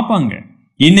அப்படி பார்ப்பாங்க.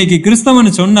 இன்னைக்கு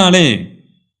கிறிஸ்தவன் சொன்னாலே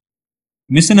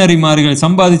மிஷனரிமார்கள்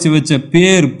சம்பாதிச்சு வச்ச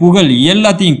பேர் புகழ்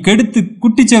எல்லாத்தையும் கெடுத்து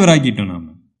குட்டிச்சவராக்கிட்டோம் நாம.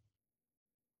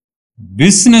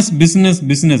 Business business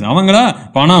business. அவங்களா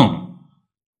பணம்.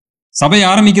 சபை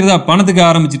ஆரம்பிக்கிறதா? பணத்துக்கு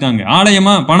ஆரம்பிச்சுட்டாங்க.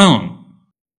 ஆலயமா? பணம்.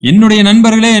 என்னுடைய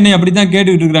நண்பர்களே என்னை அப்படித்தான்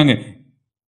கேட்டுக்கிட்டு இருக்கிறாங்க,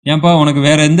 ஏன்பா உனக்கு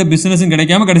வேற எந்த பிசினஸும்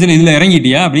கிடைக்காம கடைசியில் இதுல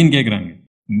இறங்கிட்டியா அப்படின்னு கேட்குறாங்க.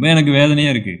 ரொம்ப எனக்கு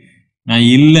வேதனையா இருக்கு. நான்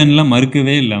இல்லைன்னுலாம்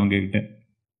மறுக்கவே இல்லை. அவங்க கிட்ட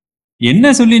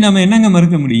என்ன சொல்லி நம்ம என்னங்க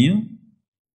மறுக்க முடியும்?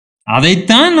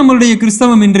 அதைத்தான் நம்மளுடைய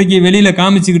கிறிஸ்தவம் இன்றைக்கு வெளியில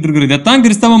காமிச்சுக்கிட்டு இருக்கிறோம். இதைத்தான்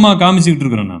கிறிஸ்தவமா காமிச்சுக்கிட்டு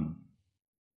இருக்கிறோம். நாம்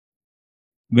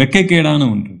வெட்கக்கேடான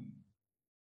ஒன்று.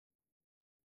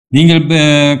 நீங்கள்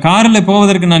காரில்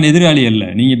போவதற்கு நான் எதிராளி அல்ல.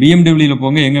 நீங்க BMW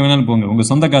போங்க, எங்க வேணாலும் போங்க, உங்க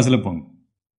சொந்த காசுல போங்க.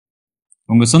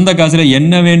 உங்க சொந்த காசுல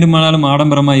என்ன வேண்டுமானாலும்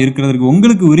ஆடம்பரமா இருக்கிறதுக்கு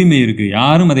உங்களுக்கு உரிமை இருக்கு.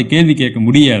 யாரும் அதை கேள்வி கேட்க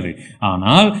முடியாது.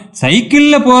 ஆனால்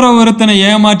சைக்கிள்ல போற ஒருத்தனை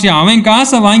ஏமாற்றி அவன்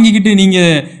காசை வாங்கிக்கிட்டு நீங்க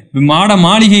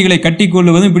மாளிகைகளை கட்டி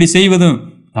கொள்வதும் இப்படி செய்வதும்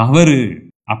தவறு.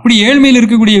 அப்படி ஏழ்மையில்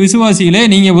இருக்கக்கூடிய விசுவாசிகளே,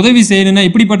 நீங்க உதவி செய்யணும்னா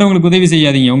இப்படிப்பட்டவங்களுக்கு உதவி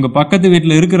செய்யாதீங்க. உங்க பக்கத்து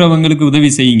வீட்டுல இருக்கிறவங்களுக்கு உதவி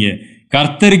செய்யுங்க.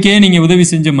 கர்த்தருக்கே நீங்க உதவி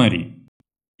செஞ்ச மாதிரி.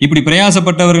 இப்படி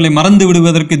பிரயாசப்பட்டவர்களை மறந்து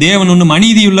விடுவதற்கு தேவன் ஒன்றும்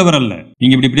அநீதியுள்ளவர் அல்ல.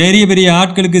 நீங்க இப்படி பெரிய பெரிய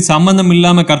ஆட்களுக்கு சம்பந்தம்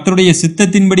இல்லாம கர்த்தருடைய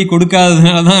சித்தத்தின்படி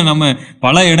கொடுக்காததுனாலதான் நம்ம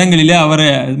பல இடங்களிலே அவரை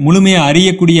முழுமையா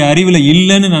அறியக்கூடிய அறிவுல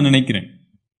இல்லைன்னு நான் நினைக்கிறேன்.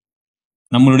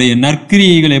 நம்மளுடைய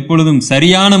நற்கிரியைகள் எப்பொழுதும்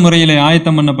சரியான முறையில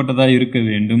ஆயத்தம் பண்ணப்பட்டதா இருக்க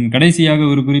வேண்டும். கடைசியாக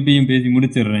ஒரு குறிப்பையும் பேசி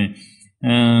முடிச்சிடுறேன்.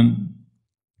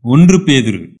 1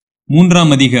 பேதுரு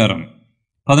 3ஆம் அதிகாரம்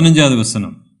 15வது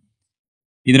வசனம்.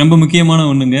 இது ரொம்ப முக்கியமான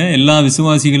ஒண்ணுங்க. எல்லா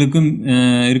விசுவாசிகளுக்கும்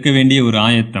இருக்க வேண்டிய ஒரு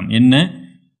ஆயத்தம். என்ன?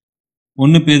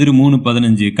 1 பேதுரு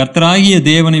 3:15. கர்த்தராகிய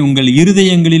தேவனை உங்கள்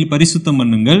இருதயங்களில் பரிசுத்தம்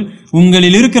பண்ணுங்கள்.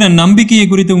 உங்களில் இருக்கிற நம்பிக்கையை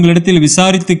குறித்து உங்களிடத்தில்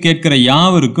விசாரித்து கேட்கிற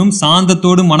யாவருக்கும்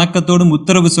சாந்தத்தோடும் வணக்கத்தோடும்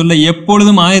உத்தரவு சொல்ல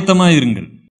எப்பொழுதும் ஆயத்தமாயிருங்கள்.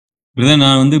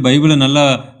 நான் பைபிளை நல்லா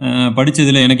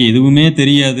படிச்சதுல எனக்கு எதுவுமே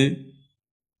தெரியாது.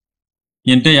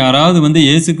 என்கிட்ட யாராவது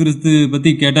இயேசு கிறிஸ்து பத்தி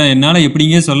கேட்டா என்னால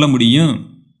எப்படிங்க சொல்ல முடியும்?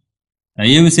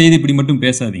 தயவு செய்து இப்படி மட்டும்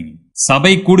பேசாதீங்க.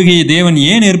 சபை கூடுகையை தேவன்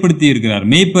ஏன் ஏற்படுத்தி இருக்கிறார்?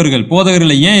 மேய்ப்பர்கள்,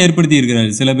 போதகர்களை ஏன் ஏற்படுத்தி இருக்கிறார்?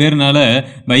 சில பேர்னால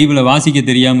பைபிளை வாசிக்க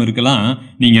தெரியாம இருக்கலாம்.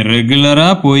 நீங்க ரெகுலரா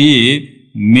போய்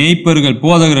மேய்ப்பர்கள்,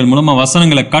 போதகர்கள் மூலமா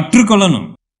வசனங்களை கற்றுக்கொள்ளணும்.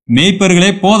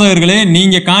 மேய்ப்பர்களே, போதகர்களே,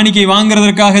 நீங்க காணிக்கை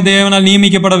வாங்குறதற்காக தேவனால்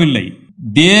நியமிக்கப்படவில்லை.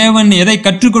 தேவன் எதை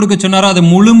கற்றுக் கொடுக்க சொன்னாரோ அதை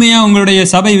முழுமையா உங்களுடைய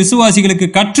சபை விசுவாசிகளுக்கு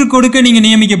கற்றுக் கொடுக்க நீங்க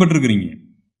நியமிக்கப்பட்டிருக்கிறீங்க.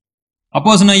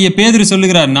 அப்போஸ்தலனாகிய பேதுரு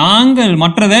சொல்லுகிறார், நாங்கள்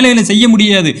மற்ற வேலைகளை செய்ய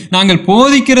முடியாது, நாங்கள்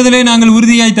போதிக்கிறதிலே நாங்கள்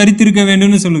உறுதியாய் தரித்திருக்க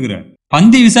வேண்டும்னு சொல்லுகிறார்.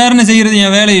 பந்தி விசாரணை செய்யறது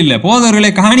என் வேலை இல்லை. போதவர்களை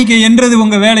காணிக்கை என்றது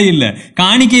உங்க வேலை இல்லை.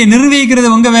 காணிக்கையை நிர்வகிக்கிறது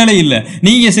உங்க வேலை இல்லை.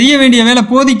 நீங்க செய்ய வேண்டிய வேலை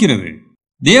போதிக்கிறது.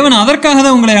 தேவன் அதற்காக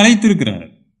தான் உங்களை அழைத்திருக்கிறார்.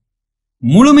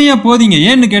 முழுமையா போதிங்க.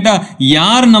 ஏன்னு கேட்டா,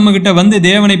 யார் நம்ம கிட்ட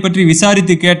தேவனை பற்றி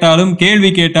விசாரித்து கேட்டாலும் கேள்வி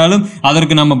கேட்டாலும்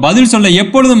அதற்கு நம்ம பதில் சொல்ல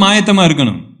எப்பொழுதும் ஆயத்தமா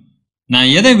இருக்கணும்.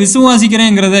 நான் எதை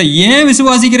விசுவாசிக்கிறேங்கிறத ஏன்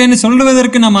விசுவாசிக்கிறேன்னு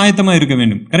சொல்வதற்கு நாம் ஆயத்தமா இருக்க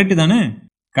வேண்டும். கரெக்டு தானே?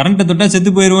 கரண்ட்டை தொட்டா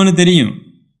செத்து போயிடுவோன்னு தெரியும்.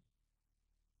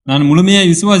 நான் முழுமையா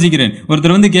விசுவாசிக்கிறேன்.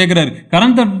 ஒருத்தர் கேட்கிறாரு,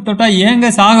 கரண்ட் தொட்டா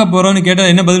ஏங்க சாக போறோம்னு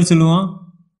கேட்டா என்ன பதில் சொல்லுவோம்?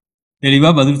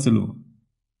 தெளிவா பதில் சொல்லுவோம்.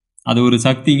 அது ஒரு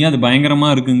சக்திங்க, அது பயங்கரமா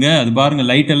இருக்குங்க, அது பாருங்க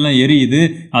லைட் எல்லாம் எரியுது,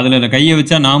 அதுல கையை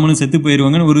வச்சா நாமளும் செத்து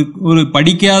போயிடுவாங்கன்னு ஒரு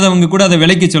படிக்காதவங்க கூட அதை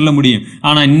விலைக்கு சொல்ல முடியும்.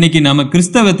 ஆனா இன்னைக்கு நம்ம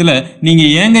கிறிஸ்தவத்துல நீங்க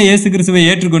ஏங்க இயேசு கிறிஸ்துவை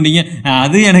ஏற்றுக்கொண்டீங்க?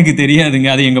 அது எனக்கு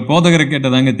தெரியாதுங்க, அது எங்க போதகரை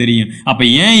கேட்டதாங்க தெரியும். அப்ப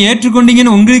ஏன்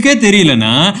ஏற்றுக்கொண்டீங்கன்னு உங்களுக்கே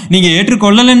தெரியலன்னா நீங்க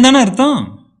ஏற்றுக்கொள்ளலன்னு தானே அர்த்தம்.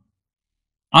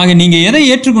 ஆக நீங்க எதை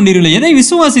ஏற்றுக்கொண்டீர்களோ, எதை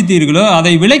விசுவாசித்தீர்களோ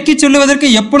அதை விலைக்கு சொல்லுவதற்கு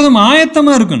எப்பொழுதும்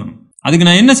ஆயத்தமா இருக்கணும். அதுக்கு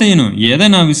நான் என்ன செய்யணும்? எதை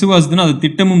நான் விசுவாசித்தனோ அதை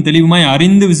திட்டமும் தெளிவுமாய்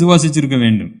அறிந்து விசுவாசிச்சிருக்க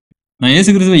வேண்டும். நான் இயேசு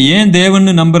கிறிஸ்துவை ஏன்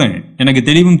தேவன்னு நம்புறேன், எனக்கு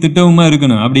தெளிவும் திட்டவுமா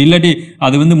இருக்கணும். அப்படி இல்லாட்டி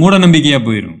அது மூட நம்பிக்கையா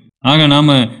போயிடும். ஆக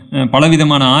நாம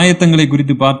பலவிதமான ஆயத்தங்களை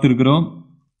குறித்து பார்த்திருக்கிறோம்.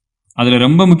 அதுல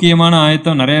ரொம்ப முக்கியமான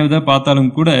ஆயத்தம் நிறைய வித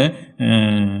பார்த்தாலும் கூட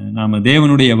நாம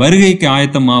தேவனுடைய வருகைக்கு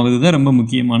ஆயத்தம் ஆவதுதான் ரொம்ப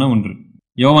முக்கியமான ஒன்று.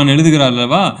 யோவான் எழுதுகிறார்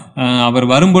அல்லவா,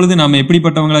 அவர் வரும்பொழுது நாம்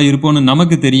எப்படிப்பட்டவங்களா இருப்போம்னு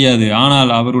நமக்கு தெரியாது,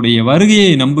 ஆனால் அவருடைய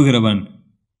வருகையை நம்புகிறவன்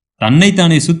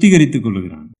தன்னைத்தானே சுத்திகரித்துக்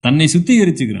கொள்ளுகிறான், தன்னை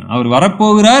சுத்திகரிச்சுக்கிறான். அவர்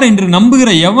வரப்போகிறார் என்று நம்புகிற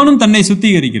எவனும் தன்னை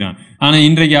சுத்திகரிக்கிறான். ஆனா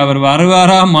இன்றைக்கு அவர்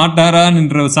வருவாரா மாட்டாரா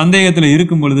என்ற சந்தேகத்துல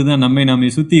இருக்கும் பொழுதுதான் நாமே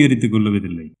சுத்திகரித்துக்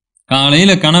கொள்வதில்லை.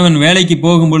 காலையில கணவன் வேலைக்கு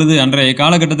போகும் பொழுது, அன்றைய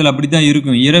காலகட்டத்தில் அப்படித்தான்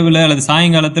இருக்கும், இரவுல அல்லது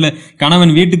சாயங்காலத்துல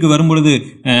கணவன் வீட்டுக்கு வரும் பொழுது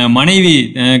மனைவி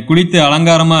குளித்து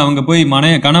அலங்காரமா அவங்க போய்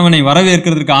கணவனை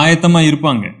வரவேற்கிறதுக்கு ஆயத்தமா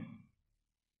இருப்பாங்க.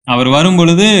 அவர் வரும்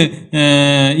பொழுது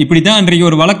இப்படித்தான் அன்றைக்கு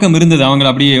ஒரு வழக்கம் இருந்தது. அவங்களை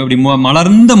அப்படி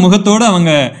மலர்ந்த முகத்தோடு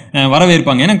அவங்க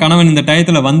வரவேற்பாங்க. ஏன்னா கணவன் இந்த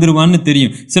டயத்துல வந்துருவான்னு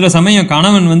தெரியும். சில சமயம்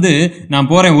கணவன் நான்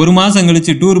போறேன், 1 மாசம்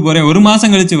கழிச்சு டூர் போறேன், 1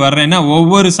 மாசம் கழிச்சு வர்றேன்னா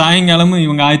ஒவ்வொரு சாயங்காலமும்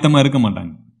இவங்க ஆயத்தமா இருக்க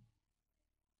மாட்டாங்க.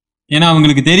 ஏன்னா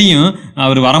அவங்களுக்கு தெரியும்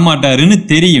அவர் வரமாட்டாருன்னு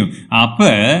தெரியும். அப்ப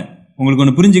உங்களுக்கு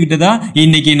ஒண்ணு புரிஞ்சுக்கிட்டதா?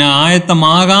 இன்னைக்கு நான்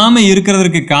ஆயத்தமாகாம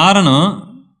இருக்கிறதுக்கு காரணம்,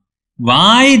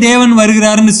 வாய் தேவன்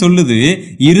வருகிறாருன்னு சொல்லுது,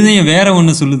 இருதயம் வேற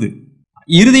ஒண்ணு சொல்லுது.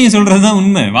 இருதயம் சொல்றதுதான்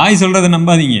உண்மை, வாய் சொல்றதை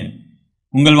நம்பாதீங்க.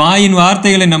 உங்கள் வாயின்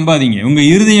வார்த்தைகளை நம்பாதீங்க, உங்க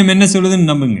இருதயம் என்ன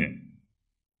சொல்லுதுன்னு நம்புங்க.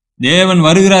 தேவன்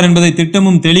வருகிறார் என்பதை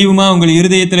திட்டமும் தெளிவுமா உங்கள்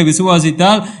இருதயத்தில்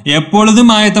விசுவாசித்தால்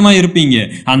எப்பொழுதும் ஆயத்தமா இருப்பீங்க.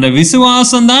 அந்த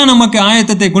விசுவாசம் தான் நமக்கு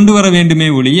ஆயத்தத்தை கொண்டு வர வேண்டுமே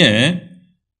ஒழிய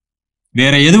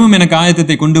வேற எதுவும் எனக்கு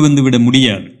ஆயத்தத்தை கொண்டு வந்து விட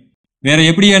முடியாது. வேற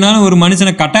எப்படி வேணாலும் ஒரு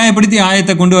மனுஷனை கட்டாயப்படுத்தி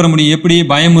ஆயத்தை கொண்டு வர முடியும். எப்படி?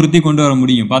 பயமுறுத்தி கொண்டு வர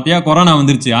முடியும். பாத்தியா, கொரோனா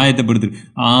வந்துருச்சு, ஆயத்தப்படுத்து.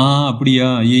 அப்படியா,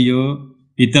 ஐயோ,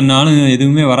 இத்தனை நாளும்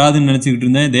எதுவுமே வராதுன்னு நினைச்சுக்கிட்டு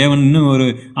இருந்தேன், தேவன் இன்னும் ஒரு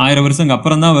 1000 வருஷம்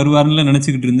அப்புறம் தான் வருவாருன்னு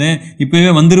நினைச்சுக்கிட்டு இருந்தேன்,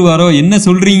 இப்பவே வந்துருவாரோ, என்ன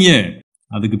சொல்றீங்க?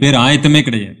 அதுக்கு பேர் ஆயத்தமே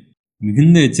கிடையாது.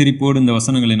 மிகுந்த எச்சரிப்போடு இந்த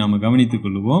வசனங்களை நாம் கவனித்துக்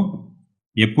கொள்வோம்.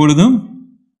 எப்பொழுதும்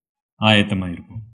ஆயத்தமாயிருப்போம்.